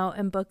run out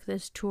and book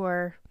this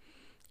tour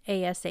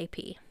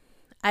ASAP.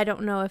 I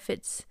don't know if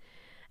it's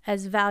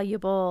as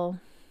valuable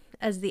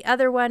as the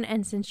other one.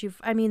 And since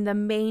the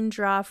main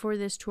draw for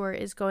this tour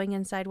is going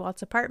inside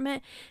Walt's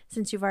apartment.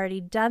 Since you've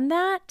already done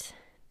that,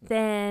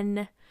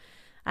 then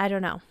I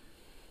don't know.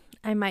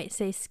 I might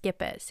say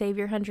skip it. Save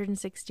your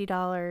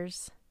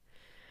 $160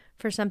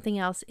 for something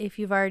else if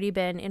you've already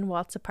been in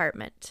Walt's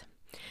apartment.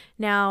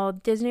 Now,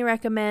 Disney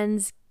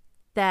recommends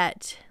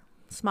that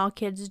small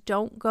kids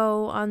don't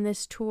go on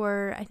this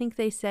tour. I think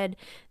they said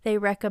they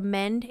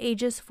recommend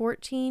ages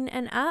 14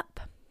 and up.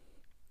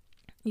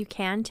 You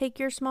can take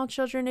your small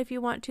children if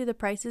you want to. The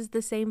price is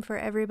the same for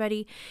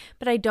everybody,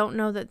 but I don't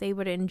know that they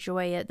would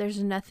enjoy it.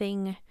 There's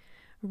nothing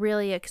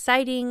really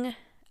exciting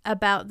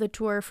about the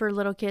tour for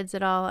little kids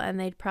at all, and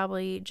they'd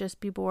probably just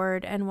be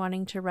bored and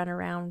wanting to run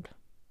around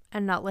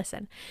and not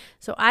listen.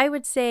 So I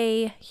would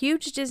say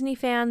huge Disney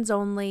fans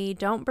only.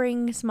 Don't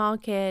bring small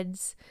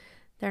kids.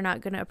 They're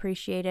not going to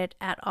appreciate it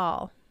at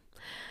all.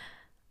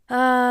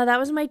 That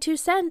was my 2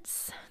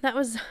 cents. That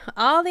was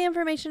all the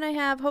information I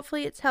have.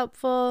 Hopefully it's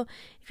helpful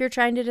if you're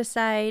trying to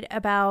decide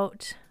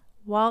about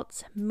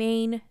Walt's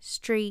Main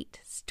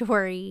Street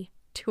Story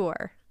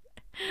Tour.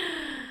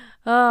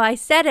 Oh, I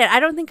said it. I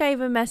don't think I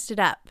even messed it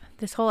up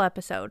this whole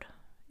episode.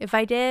 If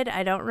I did,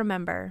 I don't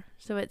remember.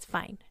 So it's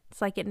fine.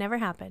 It's like it never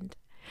happened.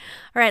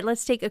 All right,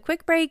 let's take a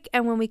quick break.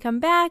 And when we come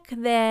back,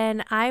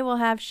 then I will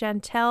have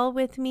Chantel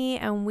with me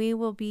and we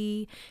will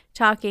be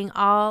talking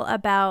all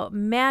about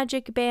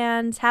magic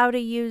bands, how to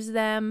use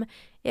them,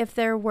 if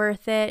they're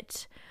worth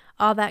it,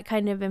 all that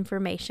kind of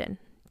information.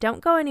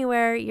 Don't go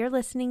anywhere. You're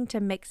listening to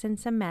Mixin'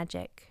 Some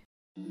Magic.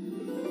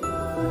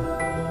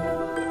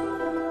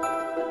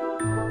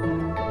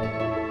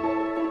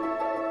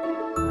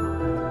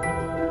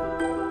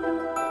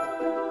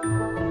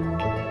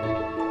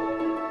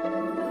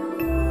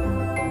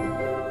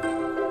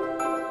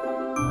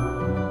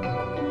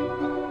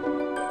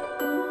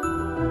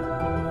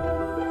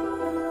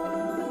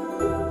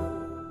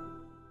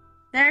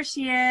 There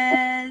she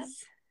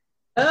is.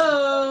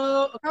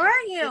 Oh, okay. How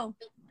are you?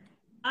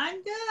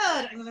 I'm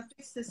good. I'm going to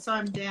fix this so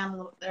I'm down a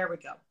little. There we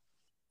go.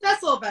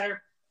 That's a little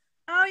better.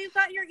 Oh, you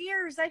got your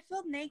ears. I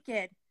feel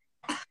naked.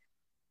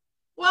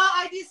 Well,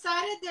 I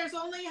decided there's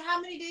only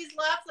how many days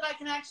left that I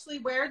can actually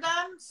wear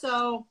them.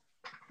 So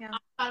yeah, I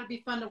thought it'd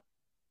be fun to.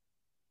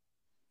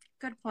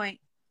 Good point.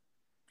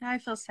 Now I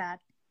feel sad.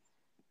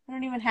 I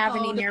don't even have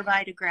any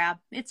nearby to grab.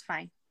 It's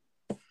fine.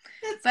 But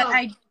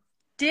I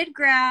did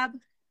grab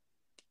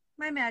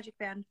my magic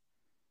band.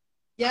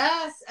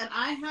 Yes, and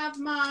I have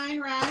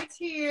mine right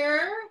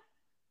here.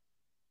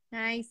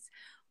 Nice.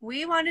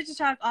 We wanted to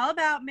talk all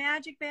about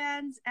magic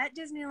bands at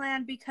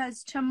Disneyland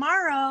because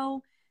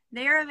tomorrow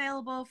they are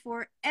available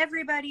for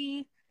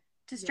everybody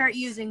to start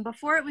using.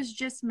 Before it was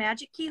just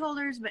magic key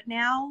holders, but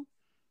now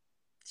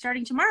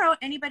starting tomorrow,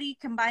 anybody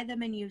can buy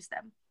them and use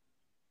them.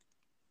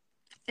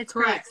 It's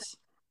correct.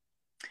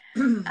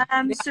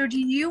 So do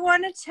you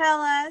want to tell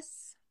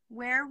us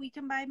where we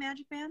can buy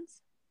magic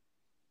bands?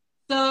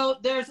 So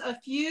there's a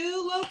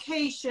few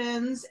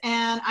locations,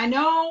 and I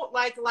know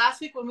like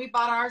last week when we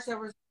bought ours, there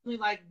was only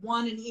like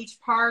one in each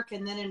park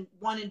and then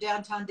one in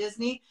downtown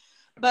Disney.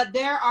 But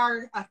there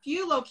are a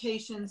few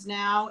locations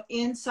now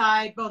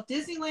inside both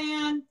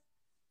Disneyland,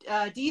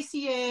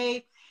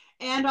 DCA,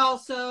 and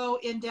also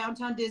in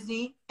downtown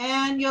Disney.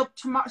 And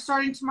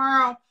starting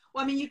tomorrow,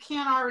 well, I mean, you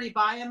can already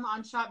buy them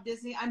on Shop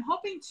Disney. I'm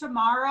hoping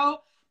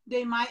tomorrow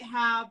they might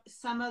have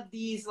some of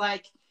these,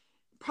 like,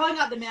 probably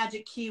not the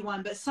Magic Key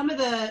one, but some of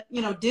the,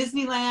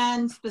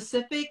 Disneyland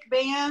specific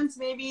bands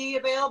may be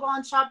available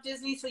on Shop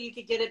Disney, so you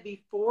could get it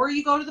before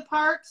you go to the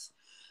parks.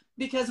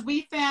 Because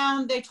we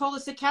found, they told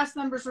us the cast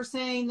members were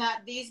saying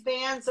that these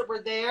bands that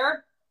were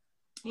there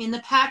in the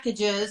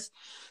packages,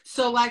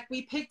 so like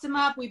we picked them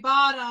up, we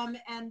bought them,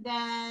 and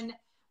then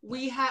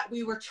we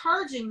were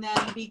charging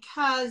them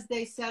because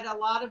they said a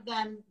lot of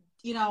them,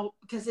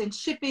 because in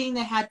shipping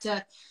they had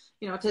to,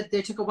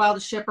 they took a while to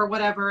ship or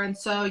whatever. And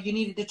so you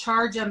needed to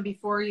charge them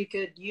before you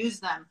could use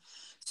them.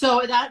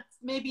 So that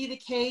may be the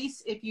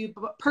case. If you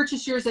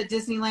purchase yours at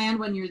Disneyland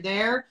when you're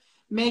there,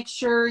 make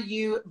sure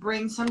you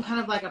bring some kind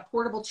of like a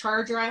portable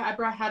charger. I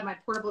had my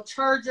portable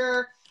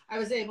charger. I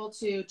was able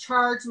to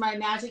charge my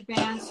magic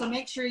band. So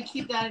make sure you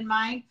keep that in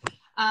mind.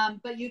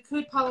 But you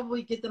could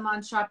probably get them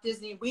on Shop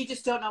Disney. We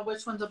just don't know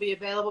which ones will be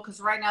available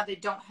because right now they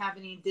don't have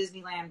any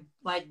Disneyland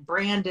like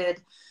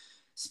branded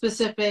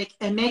specific.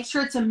 And make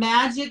sure it's a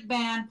Magic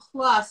Band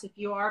Plus if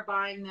you are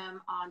buying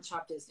them on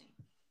Shop Disney.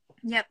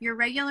 Yep, your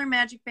regular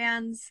Magic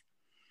Bands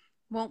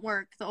won't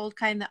work. The old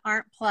kind that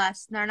aren't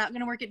Plus, they're not going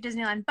to work at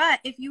Disneyland.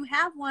 But if you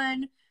have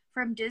one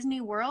from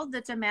Disney World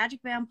that's a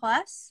Magic Band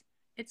Plus,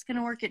 it's going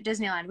to work at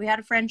Disneyland. We had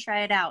a friend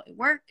try it out. It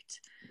worked.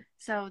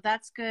 So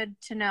that's good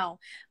to know.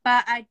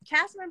 But a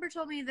cast member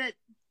told me that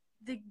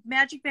the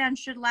Magic Band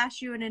should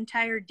last you an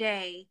entire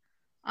day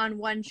on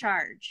one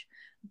charge.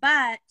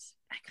 But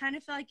I kind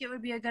of feel like it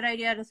would be a good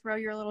idea to throw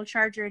your little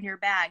charger in your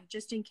bag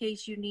just in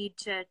case you need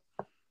to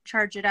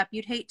charge it up.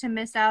 You'd hate to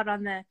miss out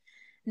on the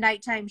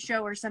nighttime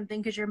show or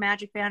something because your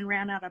Magic Band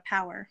ran out of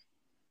power.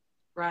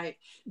 Right.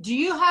 Do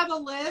you have a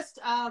list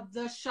of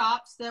the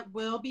shops that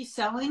will be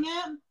selling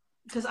it?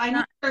 Because I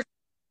know there's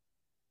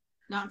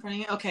not in front of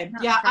you. Okay.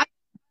 Yeah.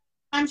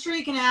 I'm sure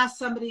you can ask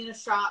somebody in a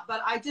shop,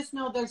 but I just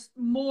know there's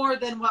more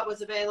than what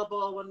was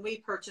available when we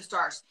purchased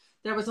ours.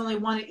 There was only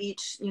one at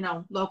each,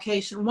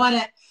 location, one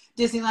at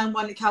Disneyland,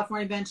 one at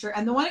California Adventure.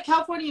 And the one at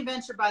California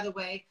Adventure, by the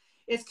way,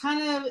 is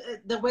kind of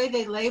the way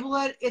they label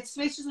it. It's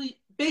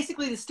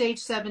basically the Stage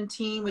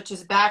 17, which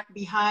is back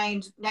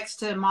behind next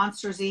to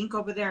Monsters, Inc.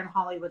 over there in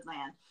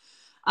Hollywoodland.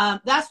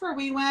 That's where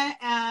we went,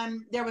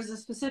 and there was a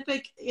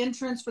specific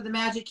entrance for the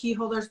magic key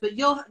holders, but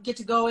you'll get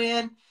to go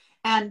in,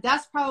 and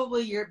that's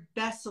probably your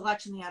best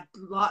selection. They have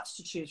lots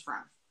to choose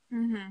from.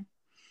 Mm-hmm.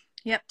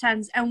 Yep,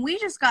 tons. And we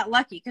just got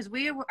lucky because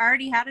we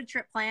already had a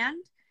trip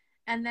planned.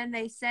 And then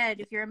they said,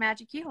 if you're a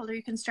magic key holder,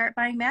 you can start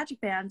buying magic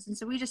bands. And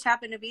so we just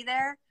happened to be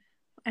there,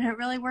 and it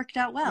really worked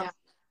out well. Yeah,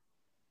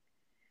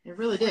 it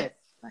really did.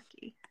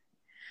 Lucky.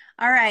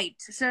 All right.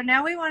 So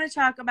now we want to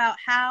talk about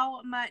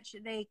how much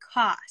they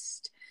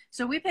cost.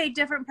 So we paid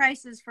different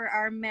prices for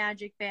our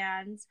magic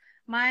bands.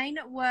 Mine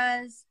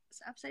was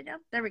upside down.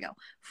 There we go.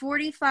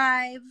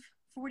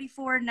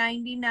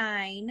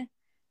 $44.99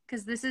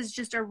 because this is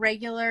just a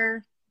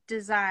regular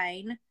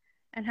design.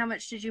 And how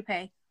much did you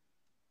pay?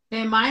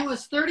 Okay, mine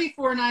was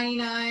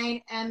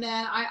 $34.99, and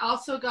then I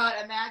also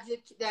got a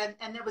magic,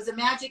 and there was a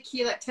magic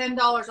key like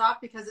 $10 off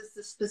because it's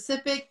the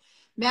specific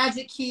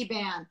magic key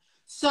band.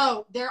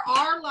 So there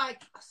are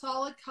like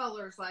solid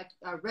colors like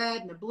a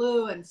red and a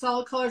blue, and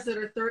solid colors that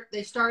are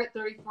they start at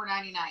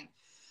 $34.99,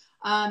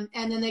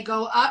 and then they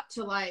go up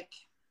to like,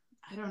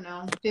 I don't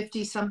know,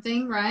 50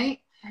 something, right?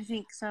 I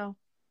think so.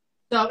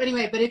 So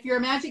anyway, but if you're a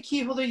magic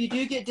key holder, you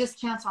do get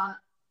discounts on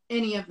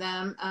any of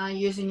them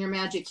using your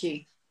magic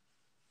key.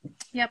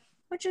 Yep,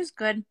 which is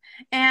good.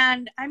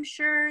 And I'm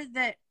sure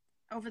that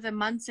over the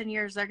months and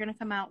years, they're going to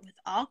come out with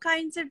all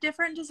kinds of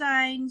different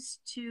designs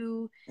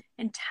to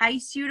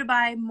entice you to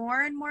buy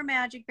more and more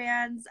magic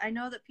bands. I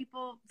know that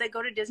people that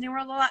go to Disney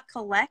World a lot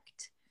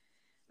collect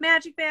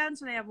magic bands.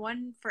 So they have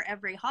one for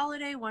every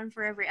holiday, one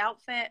for every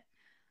outfit.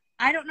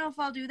 I don't know if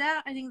I'll do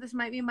that. I think this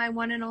might be my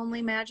one and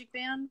only magic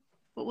band,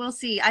 but we'll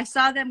see. I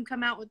saw them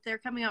they're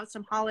coming out with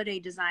some holiday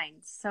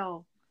designs.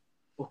 So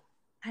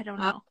I don't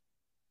know.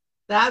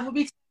 That would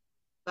be,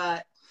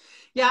 but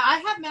yeah, I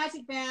have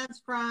magic bands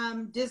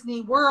from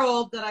Disney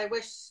World that I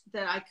wish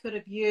that I could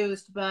have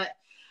used, but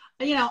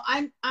you know,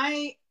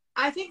 I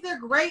think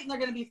they're great and they're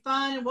going to be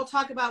fun, and we'll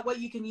talk about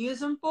what you can use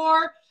them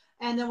for,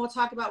 and then we'll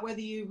talk about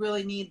whether you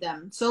really need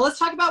them. So let's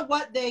talk about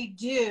what they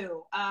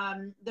do.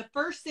 The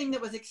first thing that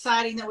was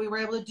exciting that we were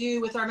able to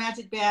do with our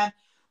magic band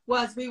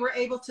was we were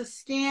able to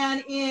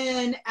scan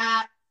in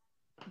at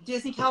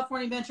Disney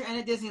California Adventure and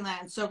at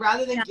Disneyland. So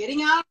rather than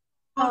getting out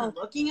and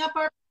looking up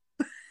our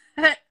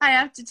I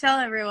have to tell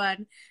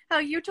everyone how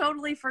you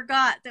totally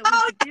forgot that we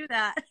could do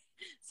that.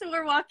 So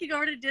we're walking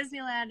over to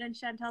Disneyland and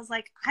Chantel's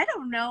like, I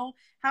don't know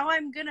how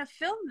I'm going to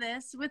film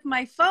this with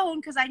my phone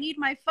because I need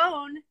my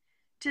phone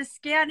to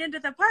scan into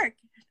the park.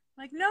 I'm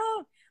like,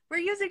 no, we're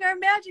using our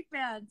magic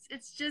bands.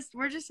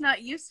 We're just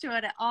not used to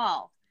it at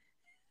all.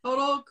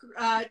 Total,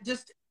 I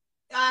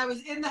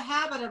was in the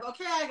habit of,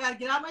 okay, I got to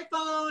get out my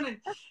phone.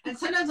 And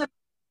sometimes I'm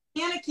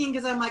panicking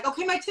because I'm like,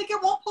 okay, my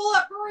ticket won't pull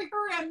up. Hurry,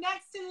 I'm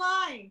next in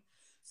line.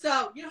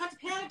 So you don't have to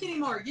panic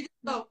anymore. You just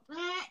go,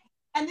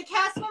 and the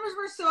cast members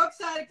were so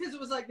excited because it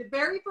was like the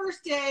very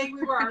first day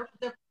we were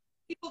the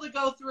people to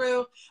go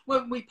through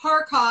when we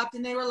park hopped,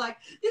 and they were like,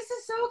 this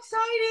is so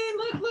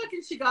exciting. Look.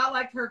 And she got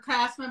like her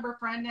cast member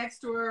friend next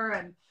to her,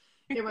 and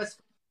it was,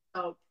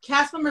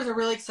 cast members are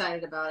really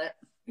excited about it.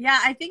 Yeah,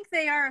 I think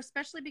they are,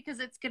 especially because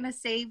it's going to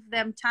save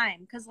them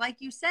time. Because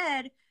like you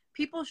said,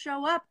 people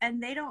show up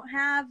and they don't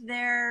have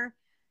their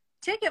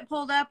ticket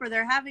pulled up, or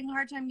they're having a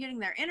hard time getting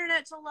their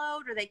internet to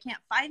load, or they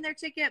can't find their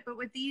ticket. But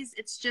with these,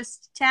 it's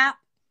just tap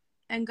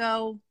and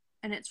go,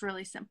 and it's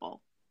really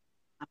simple.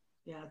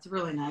 Yeah, it's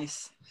really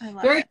nice. I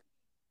love it.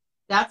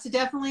 That's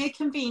definitely a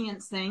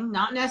convenience thing.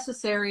 Not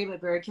necessary,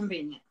 but very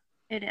convenient.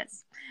 It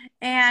is.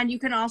 And you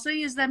can also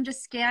use them to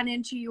scan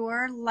into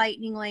your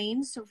lightning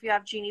lanes. So if you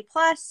have Genie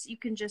Plus, you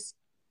can just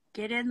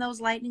get in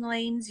those lightning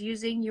lanes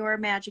using your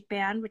magic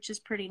band, which is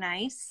pretty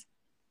nice.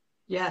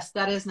 Yes,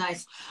 that is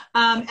nice.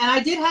 And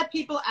I did have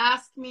people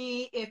ask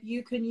me if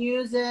you can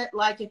use it,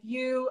 like if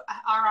you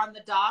are on the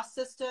DOS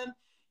system,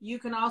 you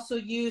can also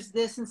use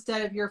this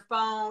instead of your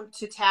phone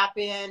to tap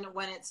in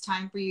when it's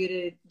time for you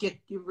to get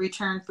your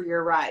return for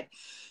your ride.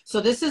 So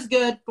this is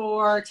good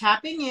for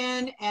tapping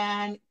in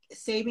and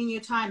saving you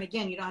time.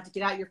 Again, you don't have to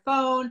get out your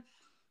phone.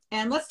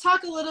 And let's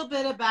talk a little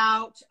bit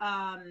about,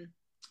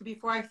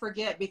 before I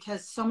forget,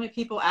 because so many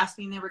people asked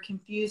me and they were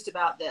confused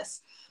about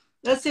this.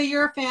 Let's say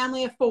you're a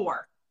family of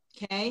 4.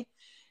 Okay,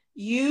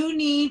 you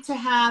need to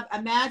have a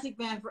magic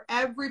band for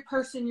every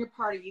person in your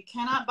party. You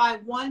cannot buy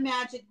one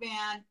magic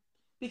band,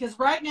 because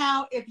right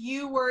now, if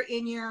you were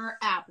in your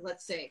app,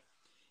 let's say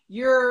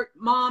your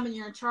mom and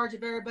you're in charge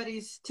of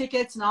everybody's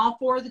tickets, and all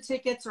 4 of the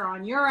tickets are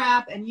on your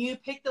app, and you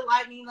pick the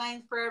lightning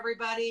lanes for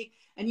everybody,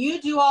 and you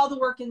do all the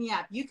work in the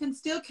app, you can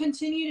still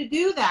continue to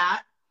do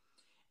that.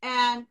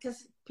 And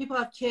because people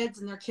have kids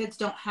and their kids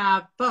don't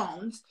have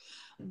phones,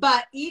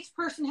 but each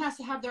person has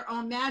to have their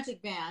own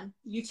magic band.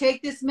 You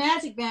take this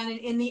magic band,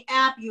 and in the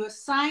app, you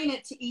assign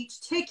it to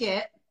each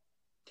ticket.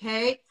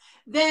 Okay.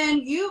 Then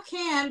you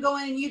can go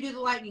in and you do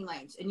the lightning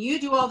lanes, and you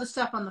do all the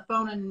stuff on the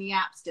phone and in the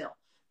app still.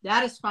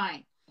 That is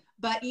fine.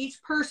 But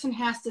each person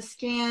has to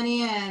scan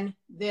in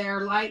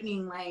their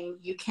lightning lane.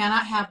 You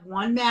cannot have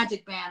one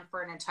magic band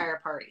for an entire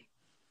party.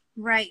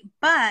 Right.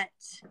 But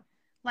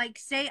like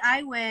say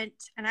I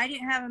went and I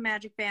didn't have a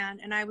magic band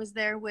and I was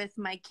there with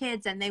my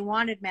kids and they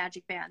wanted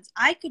magic bands,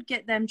 I could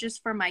get them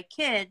just for my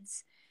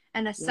kids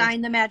and Yes.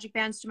 assign the magic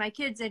bands to my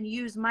kids and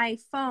use my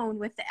phone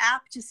with the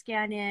app to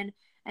scan in,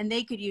 and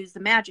they could use the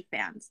magic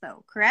bands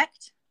though,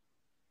 correct?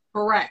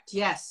 Correct.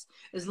 Yes.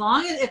 As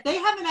long as if they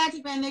have a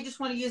magic band, they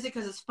just want to use it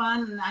because it's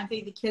fun, and I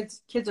think the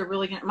kids are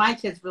really gonna. My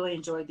kids really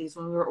enjoyed these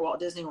when we were at Walt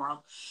Disney World,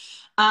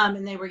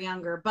 and they were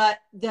younger. But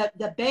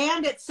the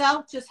band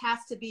itself just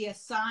has to be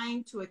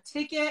assigned to a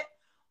ticket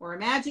or a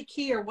magic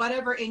key or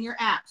whatever in your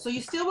app. So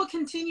you still will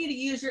continue to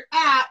use your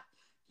app.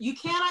 You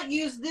cannot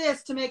use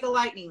this to make a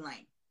lightning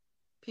lane.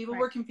 People Right.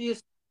 were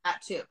confused with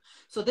that too.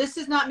 So this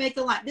does not make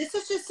a line. This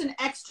is just an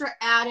extra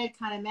added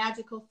kind of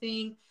magical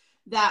thing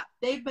that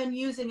they've been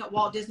using at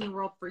Walt Disney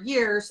World for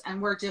years,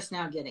 and we're just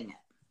now getting it.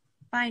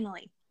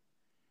 Finally.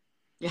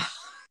 Yeah.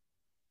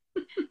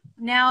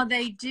 Now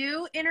they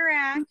do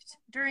interact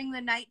during the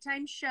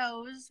nighttime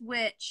shows,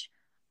 which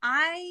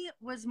I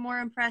was more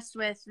impressed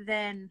with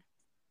than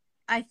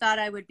I thought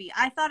I would be.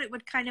 I thought it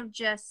would kind of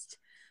just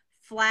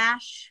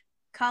flash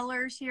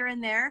colors here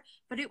and there,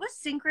 but it was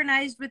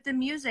synchronized with the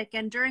music.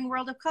 And during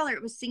World of Color,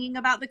 it was singing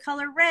about the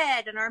color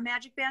red, and our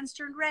magic bands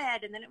turned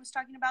red, and then it was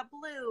talking about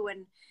blue,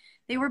 and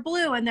they were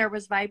blue, and there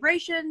was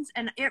vibrations,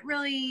 and it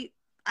really,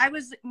 I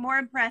was more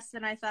impressed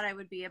than I thought I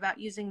would be about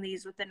using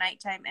these with the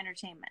nighttime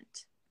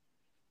entertainment.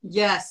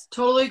 Yes,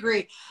 totally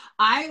agree.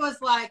 I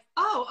was like,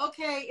 oh,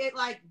 okay. It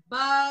like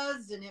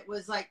buzzed and it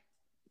was like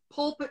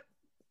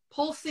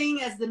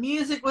pulsing as the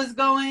music was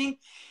going.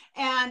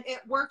 And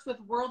it worked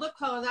with World of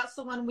Color. That's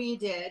the one we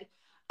did.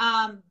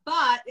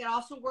 But it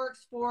also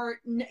works for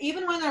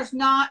even when there's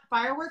not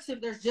fireworks,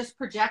 if there's just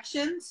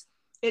projections,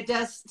 it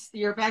does.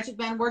 Your magic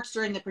band works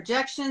during the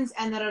projections,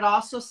 and then it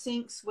also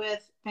syncs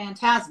with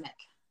Phantasmic.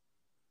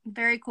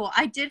 Very cool.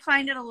 I did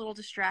find it a little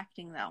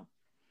distracting though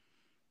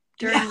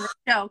during the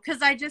show,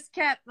 because I just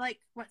kept like,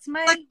 what's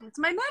my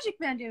magic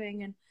band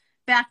doing, and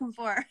back and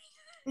forth.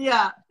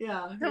 Yeah.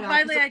 So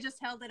finally I just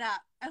held it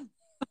up. I was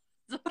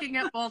looking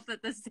at both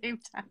at the same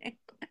time.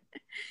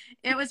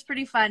 It was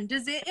pretty fun.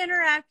 Does it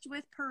interact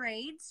with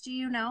parades? Do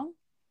you know?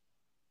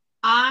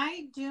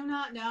 I do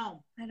not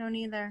know. I don't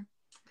either.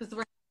 Because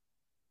we're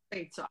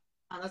great. So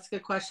that's a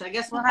good question. I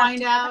guess We'll we'll have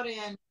find to- out we'll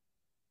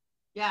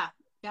find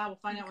out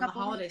when the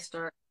couple holidays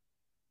start.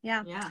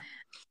 Yeah. Yeah.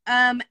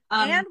 And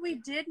we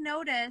did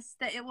notice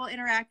that it will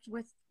interact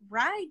with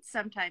rides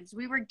sometimes.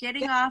 We were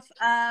getting off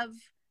of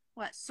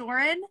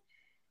Soarin',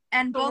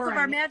 and both of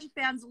our magic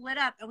bands lit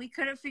up, and we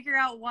couldn't figure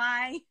out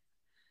why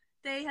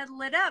they had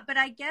lit up. But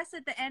I guess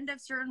at the end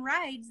of certain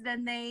rides,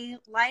 then they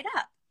light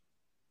up.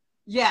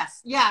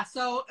 Yes. Yeah.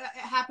 So it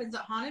happens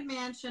at Haunted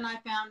Mansion, I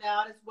found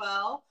out as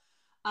well.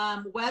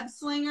 Web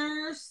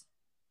Slingers,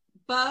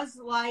 Buzz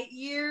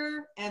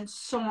Lightyear, and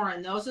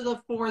Soarin'. Those are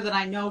the 4 that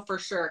I know for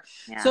sure.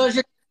 Yeah. So as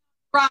you're,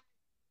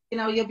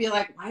 you'll be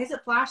like, why is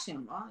it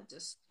flashing? Well, it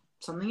just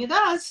something it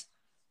does.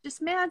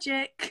 Just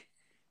magic.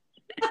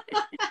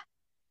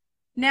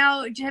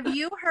 Now, have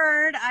you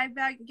heard? I've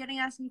been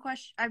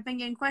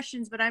getting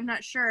questions, but I'm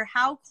not sure.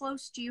 How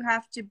close do you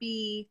have to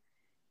be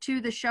to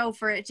the show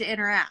for it to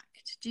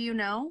interact? Do you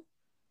know?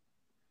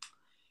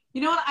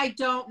 You know what? I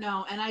don't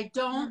know, and I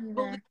don't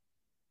believe you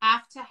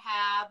have to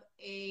have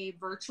a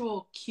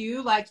virtual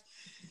queue. Like,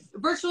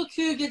 virtual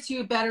queue gets you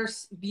a better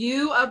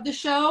view of the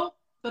show,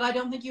 but I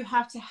don't think you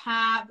have to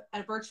have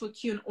a virtual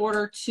queue in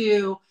order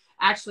to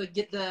actually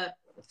get the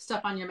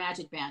stuff on your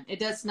magic band. It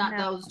does not.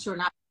 No. Those 2 are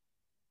not.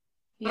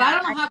 But yeah, I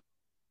don't know how.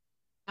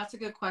 That's a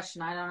good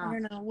question. I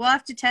don't know. We'll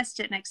have to test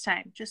it next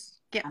time. Just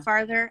get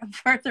farther and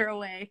farther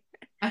away.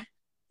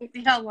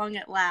 See how long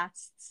it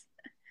lasts.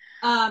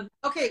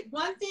 Okay,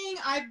 one thing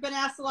I've been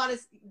asked a lot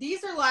is,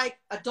 these are like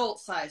adult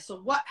size.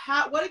 So what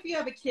if you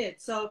have a kid?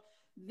 So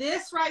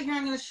this right here,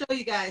 I'm going to show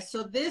you guys.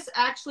 So this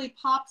actually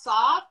pops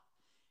off,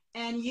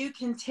 and you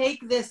can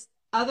take this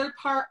other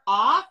part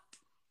off,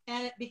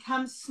 and it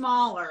becomes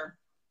smaller.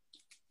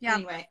 Yeah.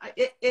 Anyway,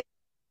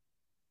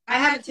 I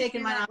haven't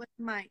taken mine off. With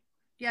mine.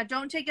 Yeah,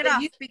 don't take it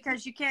off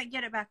because you can't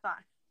get it back on.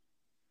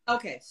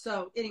 Okay,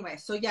 so anyway,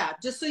 so yeah,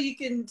 just so you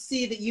can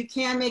see that you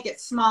can make it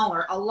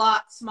smaller, a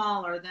lot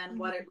smaller than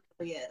what it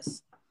really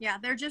is. Yeah,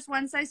 they're just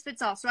one size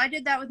fits all. So I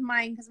did that with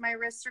mine because my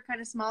wrists are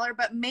kind of smaller,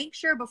 but make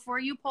sure before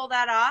you pull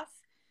that off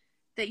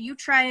that you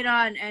try it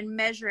on and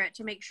measure it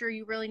to make sure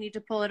you really need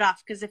to pull it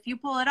off. Because if you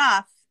pull it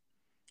off,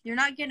 you're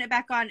not getting it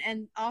back on,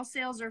 and all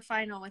sales are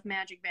final with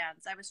magic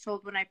bands. I was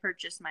told when I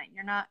purchased mine.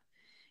 You're not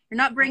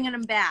bringing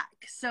them back.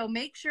 So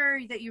make sure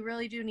that you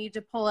really do need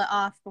to pull it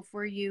off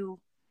before you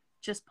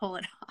just pull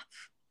it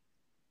off.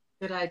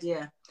 Good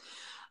idea.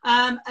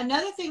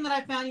 Another thing that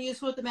I found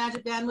useful with the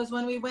magic band was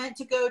when we went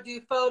to go do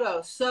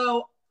photos.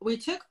 So we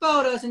took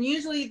photos, and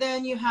usually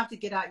then you have to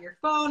get out your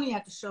phone. You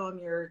have to show them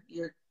your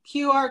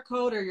QR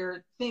code or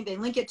your thing. They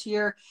link it to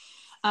your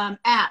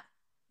app.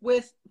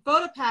 With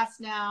PhotoPass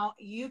now,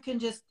 you can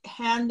just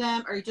hand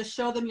them, or you just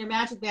show them your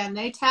magic band.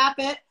 They tap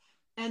it,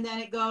 and then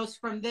it goes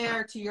from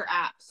there to your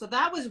app. So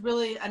that was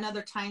really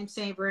another time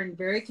saver and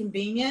very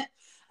convenient.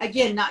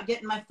 again, not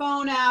getting my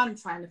phone out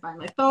and trying to find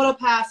my photo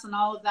pass and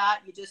all of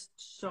that. You just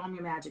show them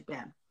your magic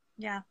band.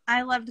 Yeah,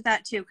 I loved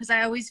that too, because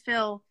I always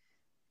feel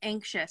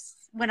anxious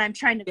when I'm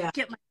trying to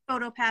get my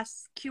photo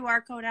pass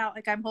QR code out,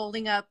 like I'm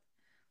holding up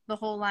the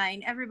whole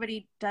line.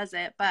 Everybody does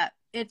it, but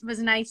it was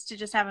nice to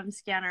just have them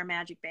scan our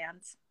magic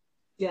bands.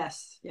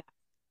 Yes. Yeah.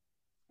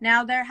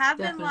 Now, there have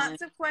been Definitely.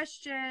 lots of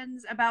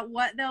questions about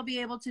what they'll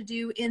be able to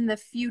do in the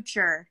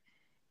future.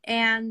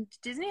 And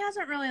Disney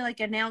hasn't really like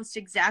announced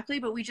exactly,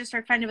 but we just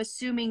are kind of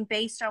assuming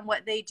based on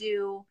what they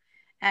do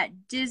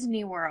at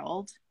Disney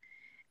World.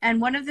 And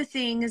one of the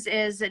things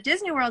is at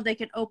Disney World, they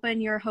can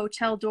open your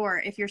hotel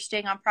door if you're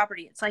staying on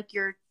property. It's like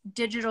your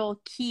digital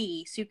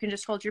key. So you can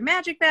just hold your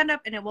magic band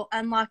up and it will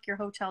unlock your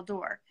hotel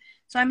door.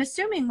 So I'm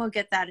assuming we'll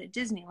get that at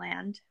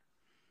Disneyland.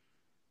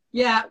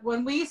 Yeah.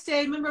 When we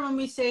stayed, remember when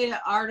we stayed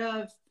at Art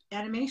of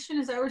Animation?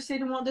 Is that where we stayed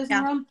in Walt Disney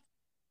World?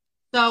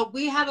 So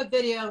we have a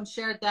video and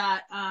shared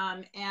that.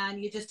 And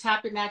you just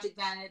tap your magic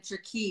band and it's your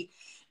key.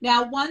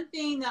 Now, one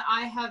thing that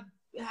I have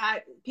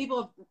had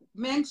people have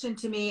mentioned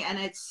to me, and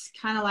it's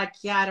kind of like,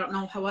 yeah, I don't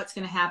know what's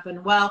going to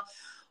happen. Well,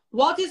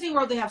 Walt Disney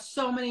World, they have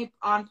so many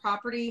on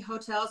property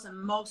hotels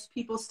and most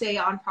people stay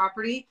on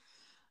property.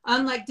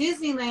 Unlike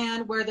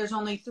Disneyland, where there's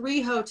only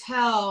 3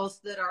 hotels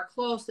that are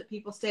close that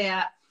people stay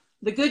at,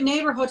 the Good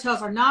Neighbor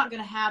hotels are not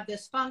going to have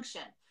this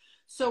function.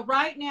 So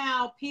right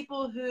now,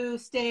 people who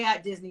stay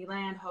at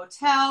Disneyland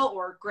Hotel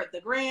or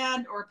the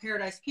Grand or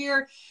Paradise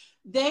Pier,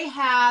 they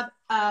have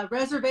a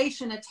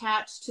reservation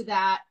attached to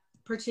that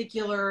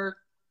particular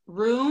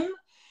room.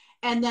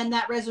 And then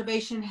that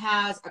reservation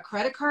has a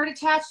credit card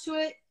attached to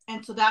it.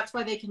 And so that's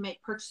why they can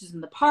make purchases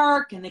in the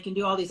park and they can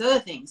do all these other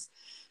things.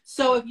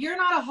 So if you're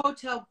not a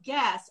hotel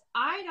guest,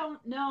 I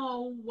don't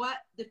know what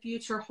the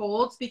future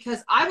holds,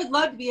 because I would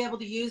love to be able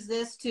to use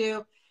this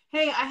to,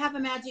 hey, I have a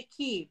magic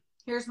key.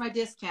 Here's my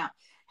discount.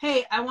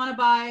 Hey, I want to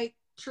buy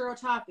churro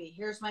toffee.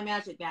 Here's my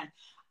magic band.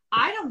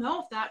 I don't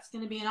know if that's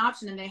going to be an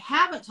option, and they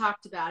haven't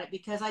talked about it,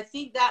 because I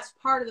think that's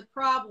part of the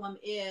problem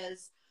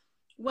is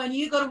when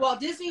you go to Walt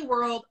Disney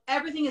World,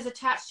 everything is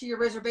attached to your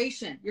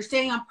reservation. You're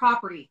staying on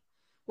property.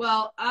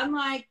 Well,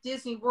 unlike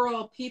Disney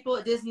World, people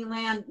at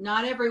Disneyland,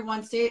 not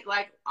everyone stay,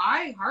 like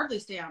I hardly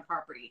stay on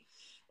property.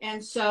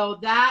 And so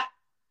that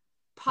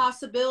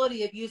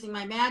possibility of using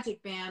my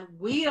magic band,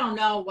 we don't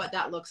know what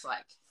that looks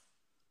like.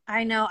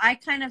 I know. I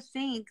kind of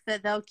think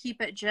that they'll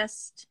keep it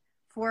just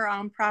for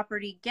on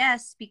property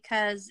guests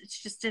because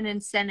it's just an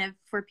incentive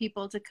for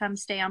people to come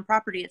stay on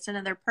property. It's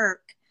another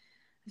perk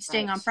of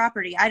staying on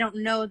property. I don't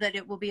know that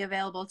it will be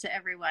available to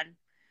everyone,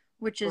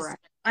 which is,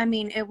 I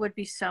mean, it would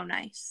be so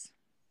nice.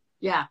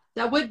 Yeah,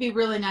 that would be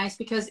really nice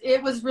because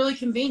it was really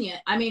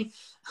convenient. I mean,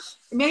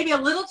 maybe a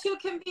little too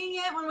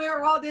convenient when we were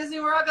at Walt Disney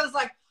World. I was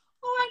like,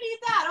 oh, I need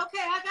that.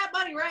 Okay, I got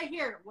money right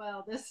here.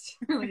 Well, this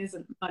really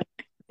isn't money.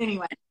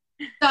 Anyway,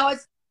 so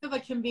it's of a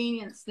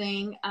convenience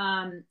thing.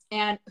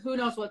 And who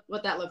knows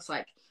what that looks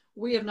like.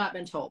 We have not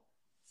been told.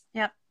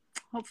 Yep.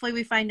 Hopefully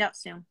we find out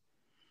soon.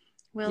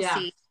 We'll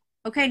see.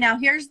 Okay, now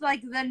here's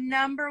like the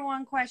number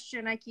one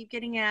question I keep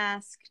getting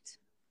asked.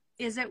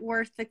 Is it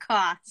worth the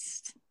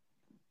cost?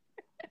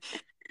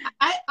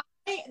 I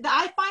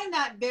find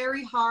that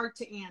very hard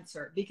to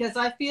answer because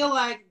I feel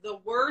like the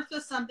worth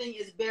of something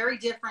is very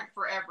different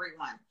for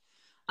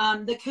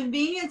everyone. The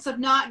convenience of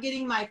not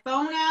getting my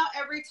phone out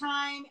every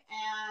time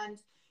and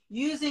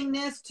using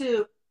this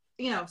to,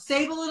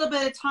 save a little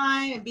bit of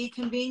time and be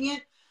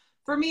convenient,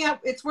 for me,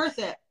 it's worth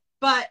it.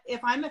 But if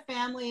I'm a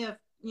family of,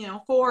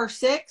 4 or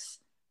 6,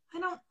 I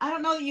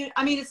don't know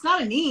that it's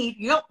not a need.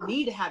 You don't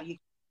need to have, you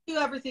do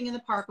everything in the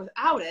park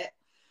without it.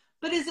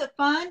 But is it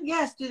fun?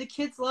 Yes. Do the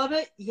kids love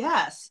it?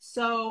 Yes.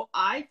 So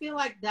I feel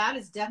like that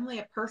is definitely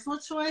a personal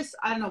choice.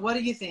 I don't know. What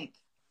do you think?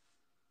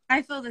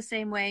 I feel the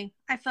same way.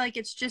 I feel like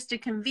it's just a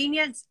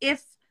convenience.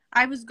 If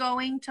I was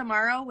going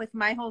tomorrow with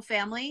my whole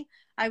family,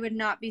 I would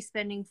not be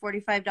spending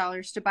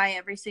 $45 to buy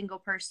every single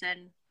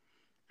person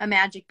a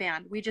magic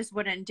band. We just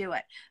wouldn't do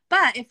it.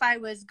 But if I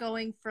was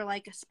going for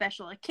like a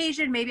special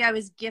occasion, maybe I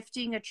was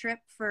gifting a trip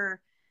for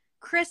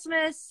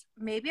Christmas,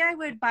 maybe I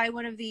would buy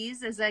one of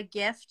these as a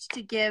gift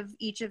to give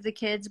each of the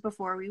kids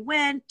before we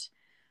went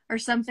or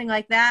something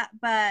like that.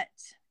 But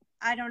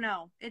I don't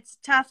know. It's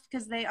tough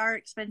because they are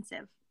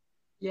expensive.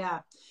 Yeah.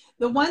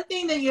 The one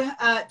thing that you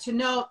to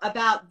note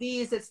about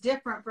these that's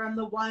different from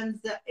the ones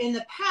that in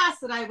the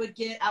past that I would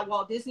get at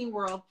Walt Disney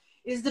World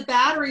is the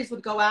batteries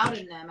would go out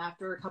in them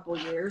after a couple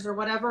of years or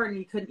whatever, and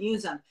you couldn't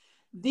use them.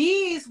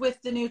 These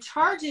with the new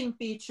charging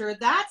feature,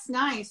 that's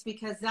nice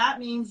because that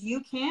means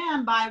you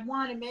can buy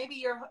one and maybe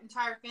your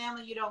entire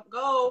family, you don't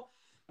go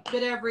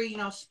but every,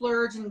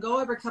 splurge and go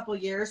every couple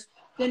of years,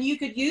 then you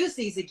could use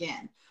these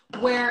again.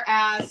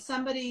 Whereas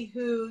somebody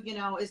who,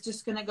 is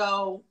just going to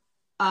go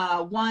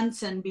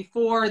once and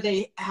before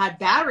they had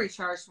battery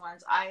charged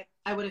ones, I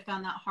would have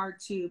found that hard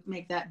to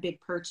make that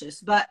big purchase.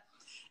 But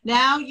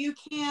now you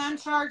can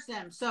charge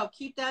them. So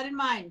keep that in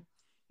mind.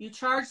 You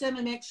charge them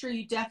and make sure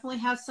you definitely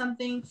have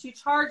something to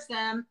charge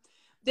them.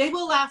 They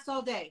will last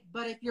all day.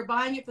 But if you're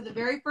buying it for the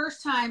very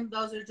first time,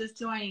 those are just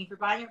joining. If you're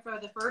buying it for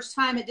the first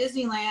time at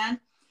Disneyland,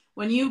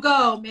 when you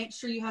go, make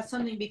sure you have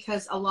something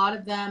because a lot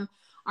of them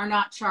are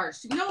not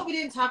charged. You know what we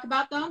didn't talk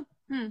about though?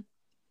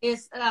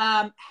 Is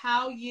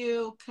how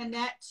you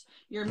connect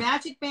your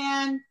Magic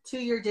Band to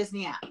your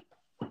Disney app.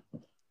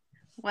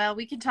 Well,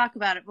 we can talk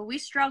about it, but we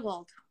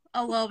struggled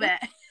a little bit.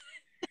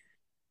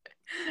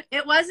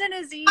 It wasn't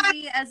as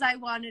easy as I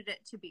wanted it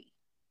to be,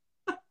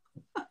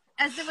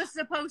 as it was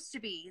supposed to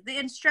be. The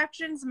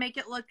instructions make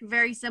it look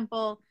very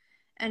simple,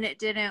 and it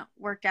didn't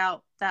work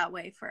out that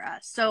way for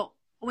us. So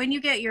when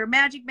you get your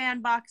Magic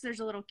Band box, there's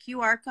a little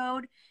QR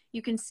code.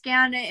 You can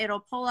scan it.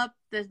 It'll pull up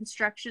the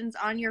instructions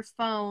on your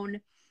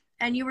phone.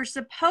 And you were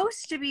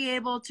supposed to be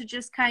able to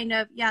just kind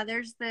of,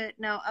 there's up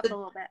a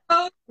little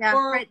bit. Yeah,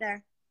 right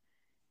there.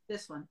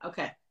 This one.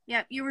 Okay.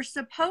 Yeah, you were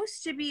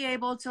supposed to be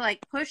able to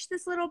like push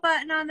this little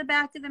button on the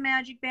back of the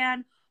Magic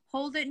Band,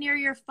 hold it near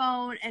your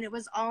phone, and it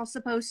was all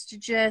supposed to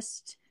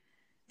just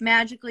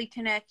magically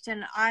connect.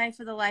 And I,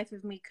 for the life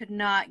of me, could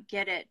not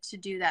get it to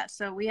do that.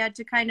 So we had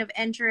to kind of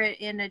enter it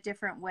in a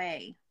different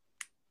way.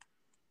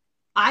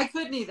 I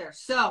couldn't either.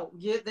 So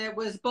there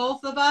was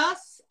both of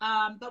us,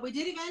 but we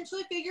did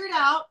eventually figure it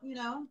out,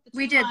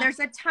 We did. There's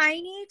a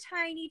tiny,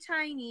 tiny,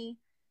 tiny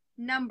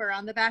number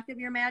on the back of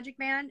your Magic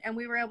Band, and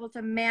we were able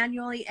to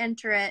manually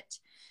enter it,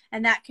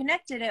 and that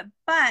connected it.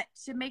 But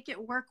to make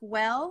it work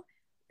well,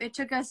 it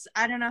took us,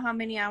 I don't know how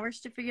many hours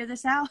to figure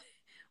this out.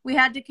 We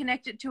had to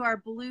connect it to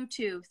our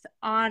Bluetooth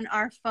on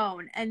our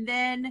phone, and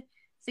then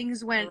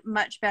things went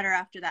much better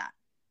after that.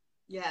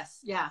 Yes.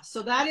 Yeah.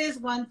 So that is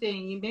one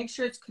thing. You make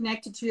sure it's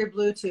connected to your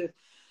Bluetooth.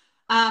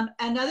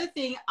 Another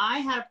thing I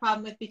had a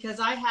problem with, because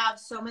I have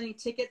so many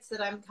tickets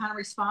that I'm kind of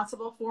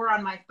responsible for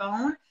on my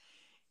phone,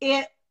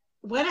 it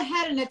went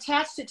ahead and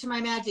attached it to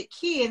my Magic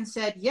Key and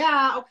said,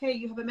 yeah, okay,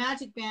 you have a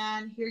Magic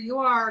Band. Here you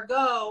are,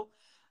 go.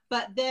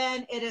 But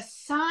then it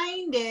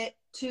assigned it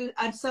to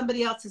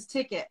somebody else's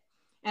ticket.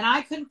 And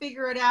I couldn't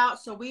figure it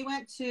out. So we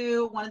went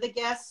to one of the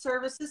guest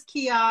services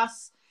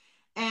kiosks.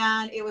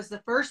 And it was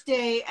the first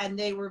day, and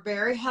they were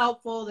very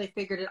helpful. They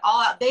figured it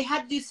all out. They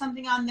had to do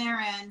something on their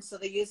end, so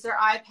they used their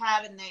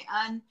iPad and they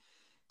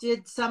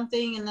undid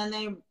something, and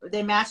then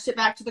they matched it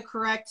back to the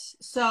correct.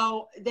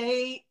 So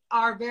they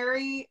are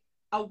very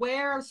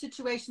aware of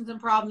situations and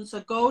problems.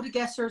 So go to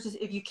guest services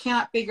if you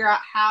cannot figure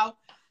out how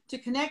to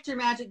connect your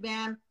Magic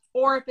Band,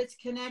 or if it's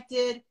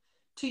connected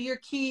to your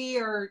key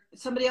or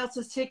somebody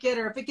else's ticket,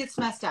 or if it gets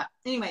messed up.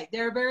 Anyway,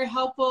 they're very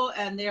helpful,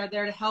 and they are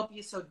there to help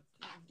you. So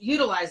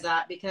utilize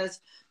that,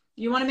 because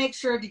you want to make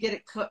sure to get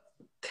it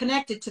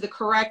connected to the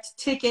correct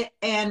ticket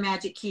and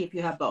Magic Key if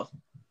you have both.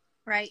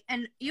 Right.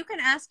 And you can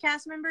ask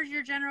cast members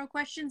your general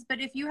questions, but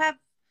if you have,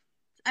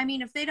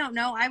 if they don't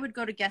know, I would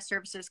go to guest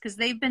services, because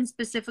they've been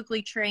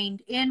specifically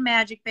trained in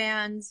Magic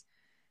Bands,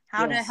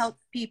 how to help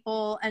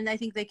people, and I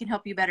think they can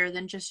help you better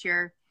than just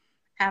your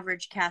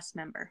average cast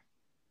member.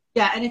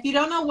 Yeah, and if you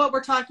don't know what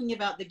we're talking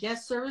about, the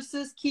guest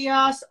services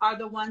kiosks are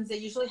the ones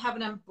that usually have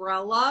an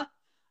umbrella.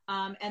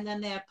 And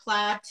then they have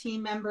plaid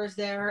team members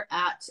there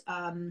at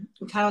kind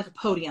of like a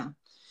podium.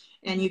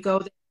 And you go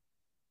there,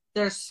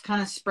 they're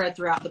kind of spread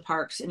throughout the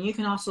parks. And you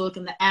can also look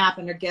in the app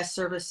under guest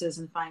services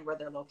and find where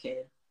they're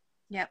located.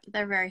 Yep,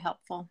 they're very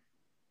helpful.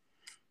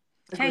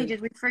 Okay,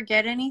 did we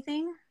forget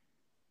anything?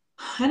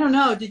 I don't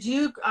know. Did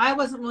you? I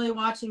wasn't really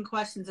watching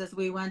questions as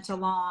we went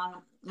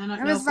along. I don't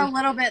know. It was a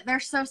little bit. They're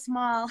so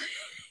small.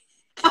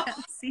 Can't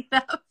see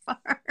that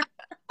far.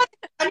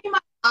 I need my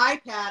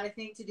iPad, I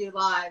think, to do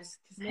lives,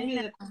 because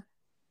maybe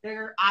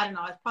they're, I don't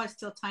know, it's probably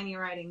still tiny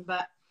writing,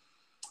 but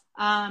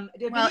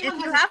if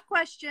you have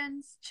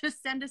questions,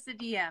 just send us a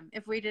DM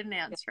if we didn't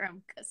answer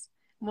them, because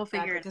we'll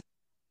figure it out.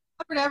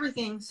 Covered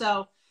everything.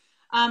 So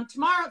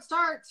tomorrow it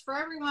starts for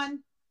everyone.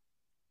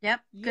 Yep,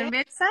 gonna be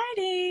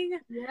exciting.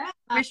 Yeah,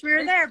 wish we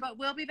were there, but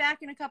we'll be back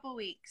in a couple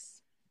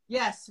weeks.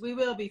 Yes, we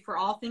will be, for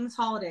all things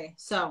holiday.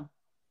 So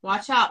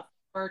watch out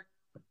for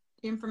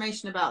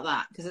information about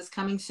that, because it's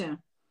coming soon.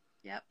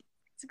 Yep.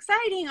 It's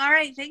exciting. All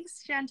right.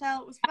 Thanks,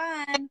 Chantel. It was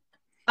fun.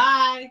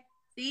 Bye.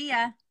 See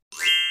ya.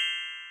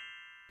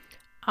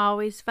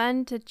 Always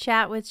fun to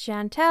chat with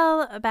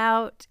Chantel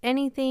about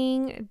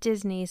anything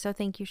Disney. So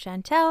thank you,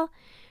 Chantel,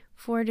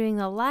 for doing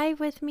a live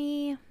with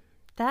me.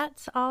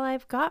 That's all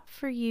I've got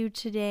for you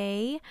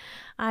today.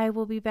 I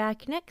will be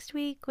back next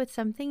week with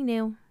something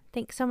new.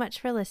 Thanks so much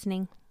for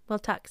listening. We'll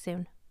talk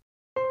soon.